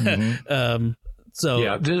 Yeah. Mm-hmm.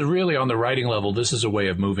 Really on the writing level, this is a way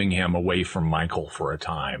of moving him away from Michael for a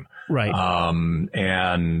time. Right.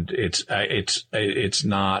 And it's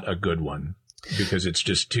not a good one. because it's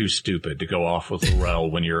just too stupid to go off with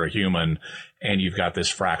L'Rell when you're a human and you've got this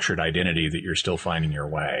fractured identity that you're still finding your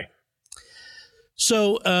way.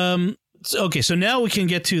 So, okay, so now we can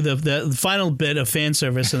get to the final bit of fan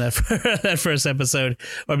service in that first episode,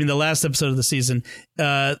 or I mean the last episode of the season,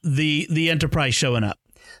 the Enterprise showing up.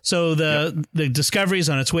 So the Discovery is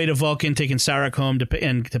on its way to Vulcan, taking Sarek home to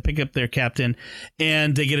pick up their captain,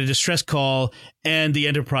 and they get a distress call, and the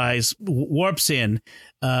Enterprise warps in,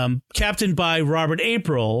 captained by Robert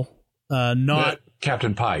April, not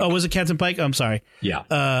Captain Pike. Oh, was it Captain Pike? Oh, I'm sorry. Yeah.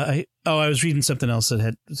 I was reading something else that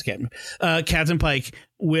had Captain Pike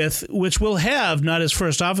which will have not as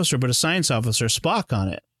first officer but a science officer, Spock, on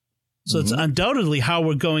it. So it's undoubtedly how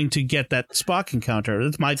we're going to get that Spock encounter.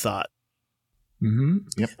 That's my thought. Mm-hmm.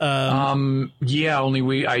 Yep. Yeah.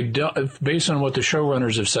 Only I don't. Based on what the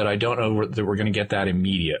showrunners have said, I don't know that we're going to get that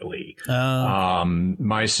immediately.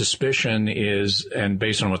 My suspicion is, and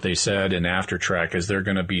based on what they said in After Trek, is they're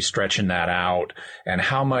going to be stretching that out, and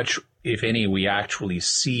how much, if any, we actually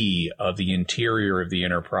see of the interior of the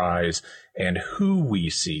Enterprise and who we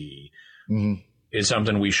see. Mm-hmm. Is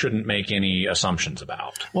something we shouldn't make any assumptions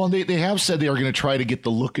about. Well, they have said they are going to try to get the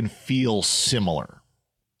look and feel similar.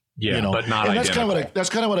 Yeah, but not and identical. That's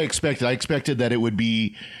kind of what I expected. I expected that it would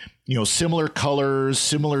be, similar colors,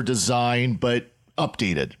 similar design, but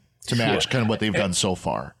updated to match kind of what they've done so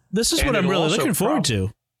far. This is what I'm really looking forward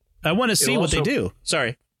to. I want to see what they do.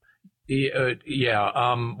 Sorry.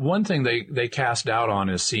 One thing they cast doubt on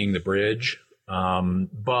is seeing the bridge,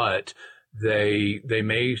 but they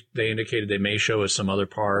indicated they may show us some other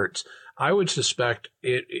parts. I would suspect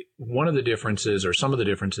one of the differences, or some of the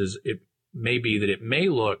differences, it may be that it may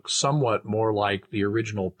look somewhat more like the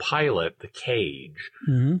original pilot, The Cage,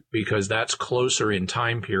 because that's closer in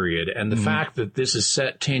time period. And the fact that this is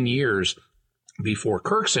set 10 years before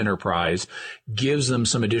Kirk's Enterprise gives them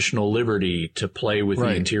some additional liberty to play with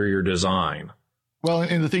the interior design. Well,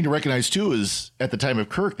 and the thing to recognize, too, is at the time of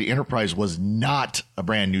Kirk, the Enterprise was not a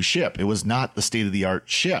brand new ship. It was not the state-of-the-art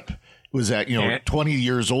ship. It was at, 20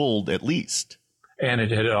 years old at least. And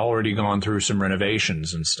it had already gone through some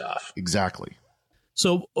renovations and stuff. Exactly.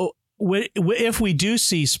 So if we do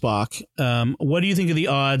see Spock, what do you think of the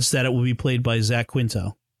odds that it will be played by Zach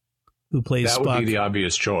Quinto, who plays Spock? That would be the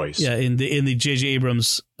obvious choice. Yeah, in the J.J.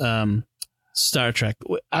 Abrams Star Trek.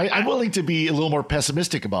 I'm willing to be a little more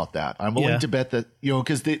pessimistic about that. I'm willing to bet that,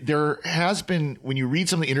 because there has been, when you read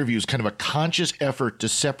some of the interviews, kind of a conscious effort to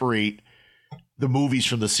separate the movies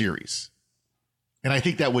from the series. And I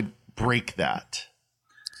think that would break that.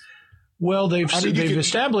 Well, they've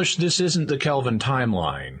established this isn't the Kelvin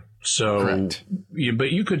timeline, so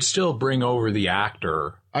but you could still bring over the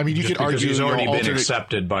actor. I mean, you could argue he's already been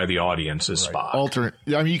accepted by the audience as Spock.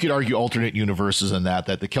 You could argue alternate universes in that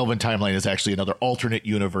the Kelvin timeline is actually another alternate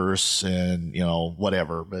universe, and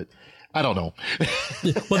whatever. But I don't know.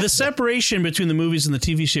 Well, the separation between the movies and the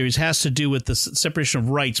TV series has to do with the separation of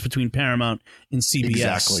rights between Paramount and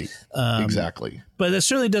CBS. Exactly. But that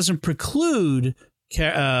certainly doesn't preclude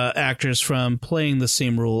actors from playing the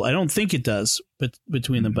same role. I don't think it does, but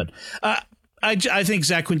between them. But I think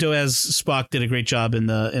Zach Quinto as Spock did a great job in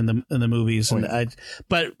the movies,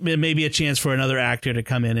 but it may be a chance for another actor to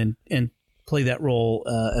come in and play that role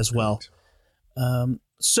as well.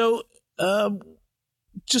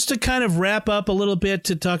 Just to kind of wrap up a little bit,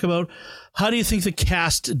 to talk about how do you think the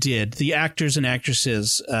cast did, the actors and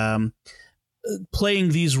actresses playing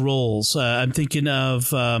these roles? I'm thinking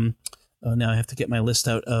of now I have to get my list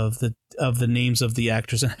out of the names of the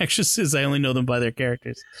actors and actresses. I only know them by their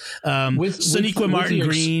characters. Sonequa Martin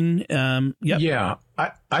Green. Yeah,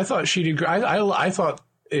 I thought she did. I thought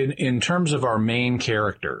in terms of our main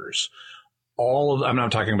characters, I'm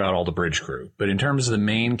not talking about all the bridge crew, but in terms of the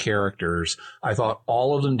main characters, I thought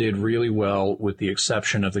all of them did really well, with the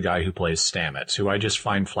exception of the guy who plays Stamets, who I just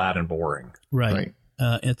find flat and boring. Right.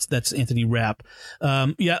 That's Anthony Rapp.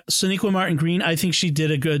 Sonequa Martin Green, I think she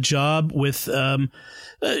did a good job with.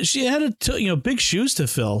 She had big shoes to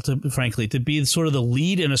fill, frankly, to be sort of the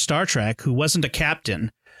lead in a Star Trek who wasn't a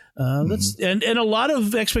captain. That's and a lot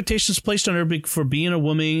of expectations placed on her for being a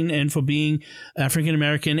woman and for being African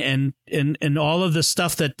American and all of the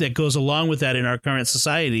stuff that goes along with that in our current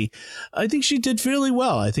society. I think she did fairly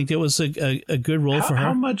well. I think it was a good role for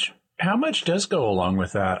her. How much does go along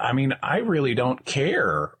with that? I mean, I really don't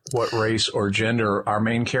care what race or gender our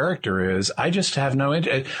main character is. I just have no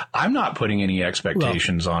interest. I'm not putting any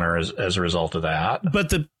expectations on her as a result of that.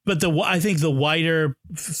 But I think the wider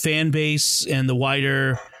fan base and the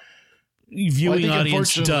wider viewing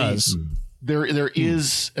audience does. There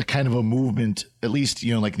is a kind of a movement, at least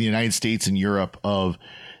like the United States and Europe, of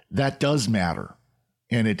that does matter.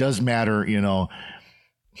 And it does matter, we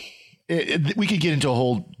could get into a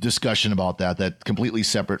whole discussion about that's completely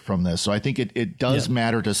separate from this. So I think it does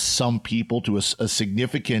matter to some people, to a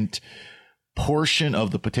significant portion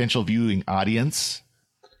of the potential viewing audience.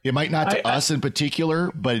 It might not to us in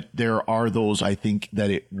particular, but there are those, I think, that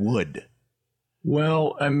it would.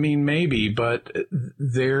 Well, I mean, maybe, but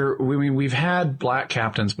we've had black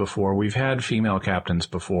captains before. We've had female captains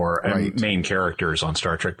before, and main characters on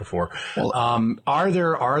Star Trek before. Well, are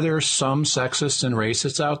there some sexists and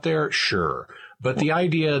racists out there? Sure. But the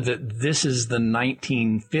idea that this is the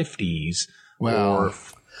 1950s or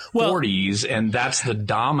 40s and that's the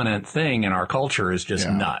dominant thing in our culture is just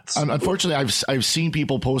nuts. Unfortunately, I've seen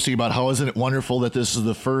people posting about how isn't it wonderful that this is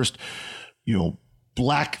the first,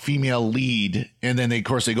 black female lead, and then of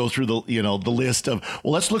course they go through the the list of,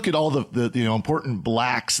 well, let's look at all the important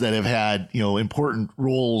blacks that have had important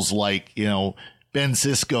roles, like Ben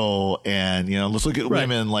Sisko, and let's look at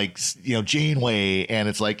women like Janeway, and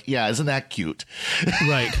it's like, isn't that cute?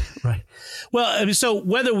 right. Well, I mean, so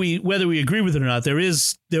whether we agree with it or not, there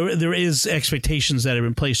is expectations that have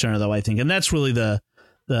been placed on her, though, I think, and that's really the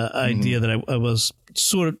idea that I was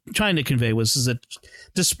sort of trying to convey is that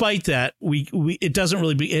despite that,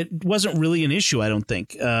 it wasn't really an issue, I don't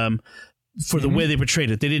think, for the way they portrayed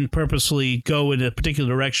it. They didn't purposely go in a particular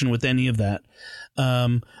direction with any of that.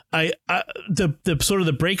 The sort of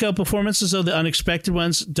the breakout performances, though, the unexpected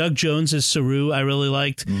ones, Doug Jones as Saru, I really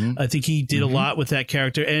liked. I think he did a lot with that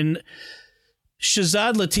character, and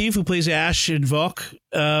Shazad Latif, who plays Ash in Vok,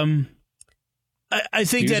 I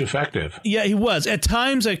think he's effective. Yeah, he was. At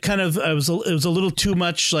times, it was a little too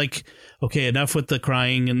much. Like, okay, enough with the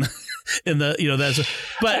crying and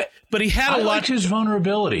but he had a lot. Liked his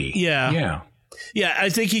vulnerability. Yeah. I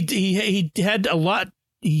think he had a lot.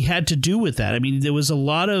 He had to do with that. I mean, there was a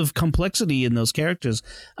lot of complexity in those characters.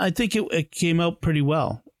 I think it came out pretty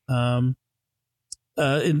well. And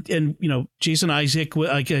Jason Isaac,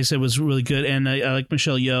 like I said, was really good, and I like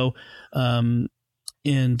Michelle Yeoh.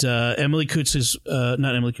 And Emily Coots is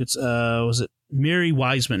not Emily Coots. Was it Mary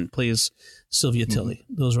Wiseman plays Sylvia Tilly?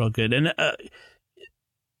 Those are all good. And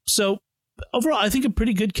so overall, I think a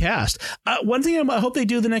pretty good cast. One thing I hope they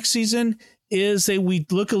do the next season is we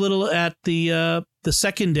look a little at the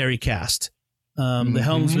secondary cast, the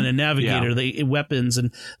helmsman and navigator, the weapons,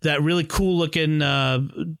 and that really cool looking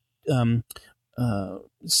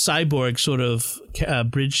cyborg sort of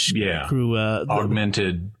bridge crew,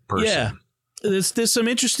 augmented person. Yeah. There's some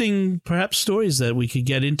interesting, perhaps, stories that we could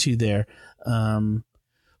get into there.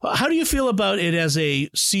 How do you feel about it as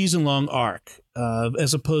a season-long arc,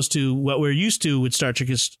 as opposed to what we're used to with Star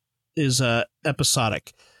Trek is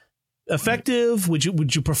episodic? Effective?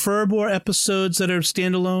 Would you prefer more episodes that are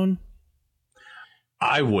standalone?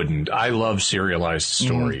 I wouldn't. I love serialized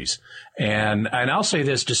stories. And I'll say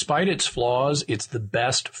this, despite its flaws, it's the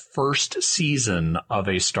best first season of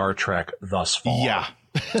a Star Trek thus far. Yeah.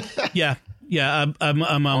 Yeah, I'm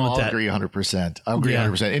on with that. I'll agree 100%. I'll agree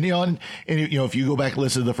 100%. And if you go back and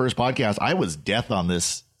listen to the first podcast, I was death on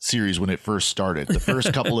this series when it first started. The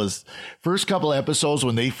first couple of episodes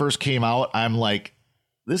when they first came out, I'm like,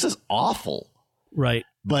 this is awful. Right.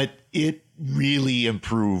 But it really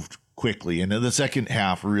improved quickly, and then the second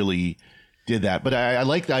half really did that. But I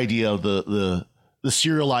like the idea of the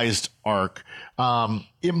serialized arc.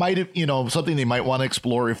 It might have, something they might want to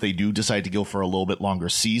explore if they do decide to go for a little bit longer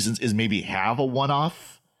seasons is maybe have a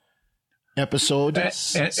one-off episode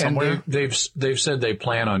somewhere. And they've said they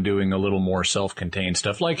plan on doing a little more self-contained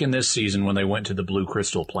stuff, like in this season when they went to the Blue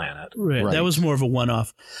Crystal planet. Right. That was more of a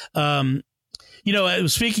one-off.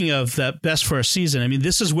 Speaking of that best for a season, I mean,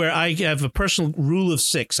 this is where I have a personal rule of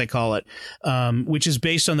 6, I call it, which is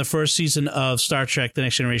based on the first season of Star Trek: The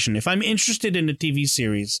Next Generation. If I'm interested in a TV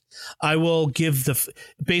series, I will give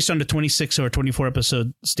based on the 26 or 24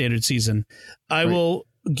 episode standard season, I will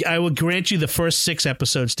grant you the first 6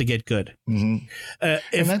 episodes to get good.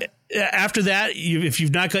 After that, if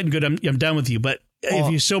you've not gotten good, I'm done with you. But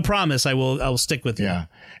if you so promise, I will stick with you. Yeah,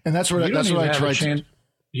 and that's what I tried.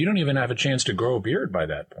 You don't even have a chance to grow a beard by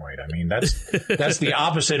that point. I mean, that's the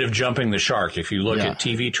opposite of jumping the shark. If you look at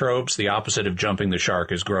TV tropes, the opposite of jumping the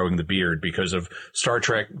shark is growing the beard, because of Star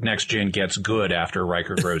Trek Next Gen gets good after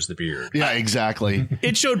Riker grows the beard. Yeah, exactly.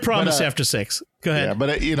 It showed promise after 6. Go ahead.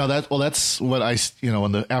 Yeah, but that's what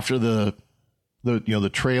after the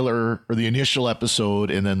trailer or the initial episode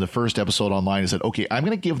and then the first episode online, I said, okay, I'm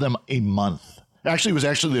going to give them a month. Actually, it was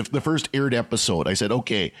the first aired episode. I said,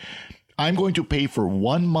 okay, I'm going to pay for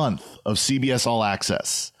 1 month of CBS All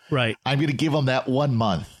Access. Right. I'm going to give them that 1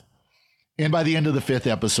 month. And by the end of the 5th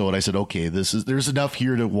episode, I said, okay, there's enough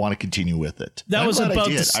here to want to continue with it. That was about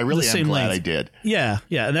I really am glad I did. Yeah.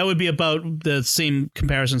 And that would be about the same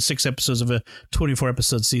comparison, 6 episodes of a 24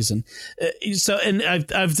 episode season. And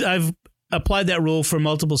I've applied that rule for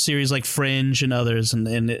multiple series like Fringe and others, and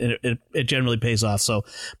it generally pays off. So,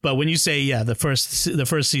 but when you say the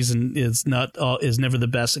first season is never the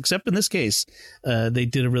best, except in this case, they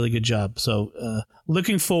did a really good job. So,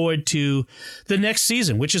 looking forward to the next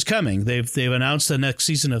season, which is coming. They've announced the next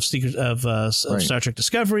season of Star Trek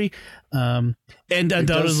Discovery, and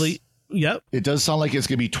undoubtedly, it does sound like it's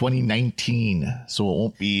going to be 2019, so it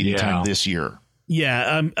won't be anytime this year.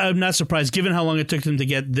 Yeah, I'm not surprised, given how long it took them to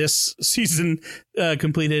get this season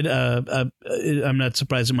completed. I'm not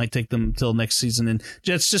surprised it might take them till next season, and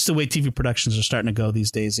that's just the way TV productions are starting to go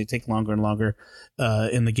these days. They take longer and longer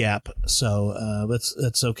in the gap, so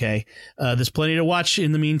that's okay. There's plenty to watch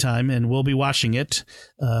in the meantime, and we'll be watching it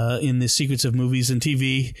in the secrets of movies and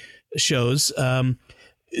TV shows.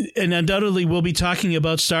 And undoubtedly, we'll be talking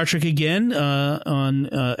about Star Trek again on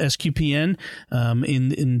SQPN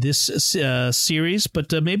in this series,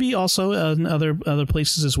 but maybe also in other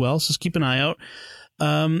places as well. So just keep an eye out.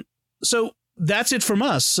 So that's it from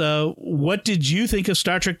us. What did you think of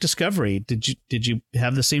Star Trek Discovery? Did you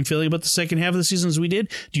have the same feeling about the second half of the season as we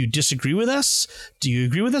did? Do you disagree with us? Do you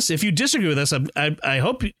agree with us? If you disagree with us, I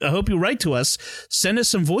hope you write to us. Send us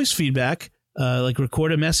some voice feedback. Like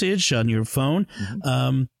record a message on your phone.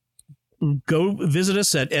 Go visit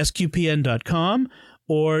us at sqpn.com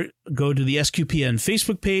or go to the SQPN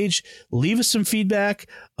Facebook page. Leave us some feedback.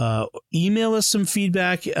 Email us some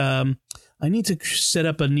feedback. I need to set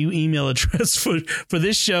up a new email address for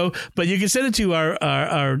this show, but you can send it to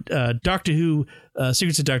our Doctor Who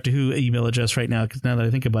Secrets of Doctor Who email address right now, because now that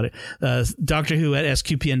I think about it,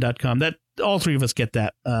 doctorwho@sqpn.com. That all three of us get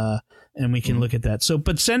that. And we can look at that. So,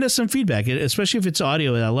 but send us some feedback, especially if it's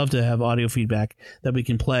audio. I love to have audio feedback that we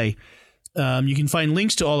can play. You can find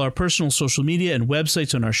links to all our personal social media and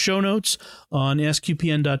websites on our show notes on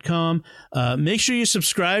sqpn.com. Make sure you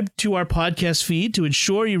subscribe to our podcast feed to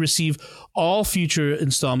ensure you receive all future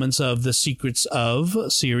installments of the Secrets of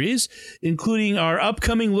series, including our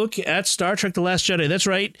upcoming look at Star Trek The Last Jedi. That's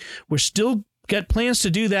right. We're still got plans to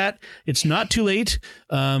do that. It's not too late.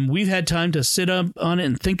 We've had time to sit up on it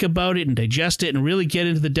and think about it and digest it and really get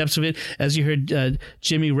into the depths of it. As you heard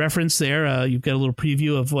Jimmy reference there, you've got a little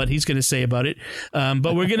preview of what he's going to say about it.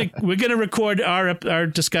 But we're gonna record our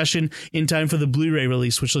discussion in time for the Blu-ray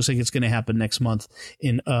release, which looks like it's going to happen next month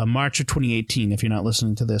in March of 2018. If you're not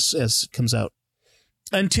listening to this as it comes out.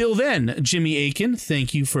 Until then, Jimmy Aiken,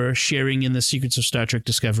 thank you for sharing in the secrets of Star Trek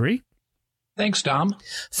Discovery. Thanks, Dom.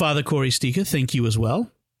 Father Corey Stika, thank you as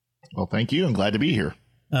well. Well, thank you. I'm glad to be here.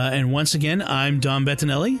 And once again, I'm Dom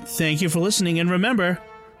Bettinelli. Thank you for listening. And remember,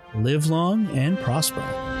 live long and prosper.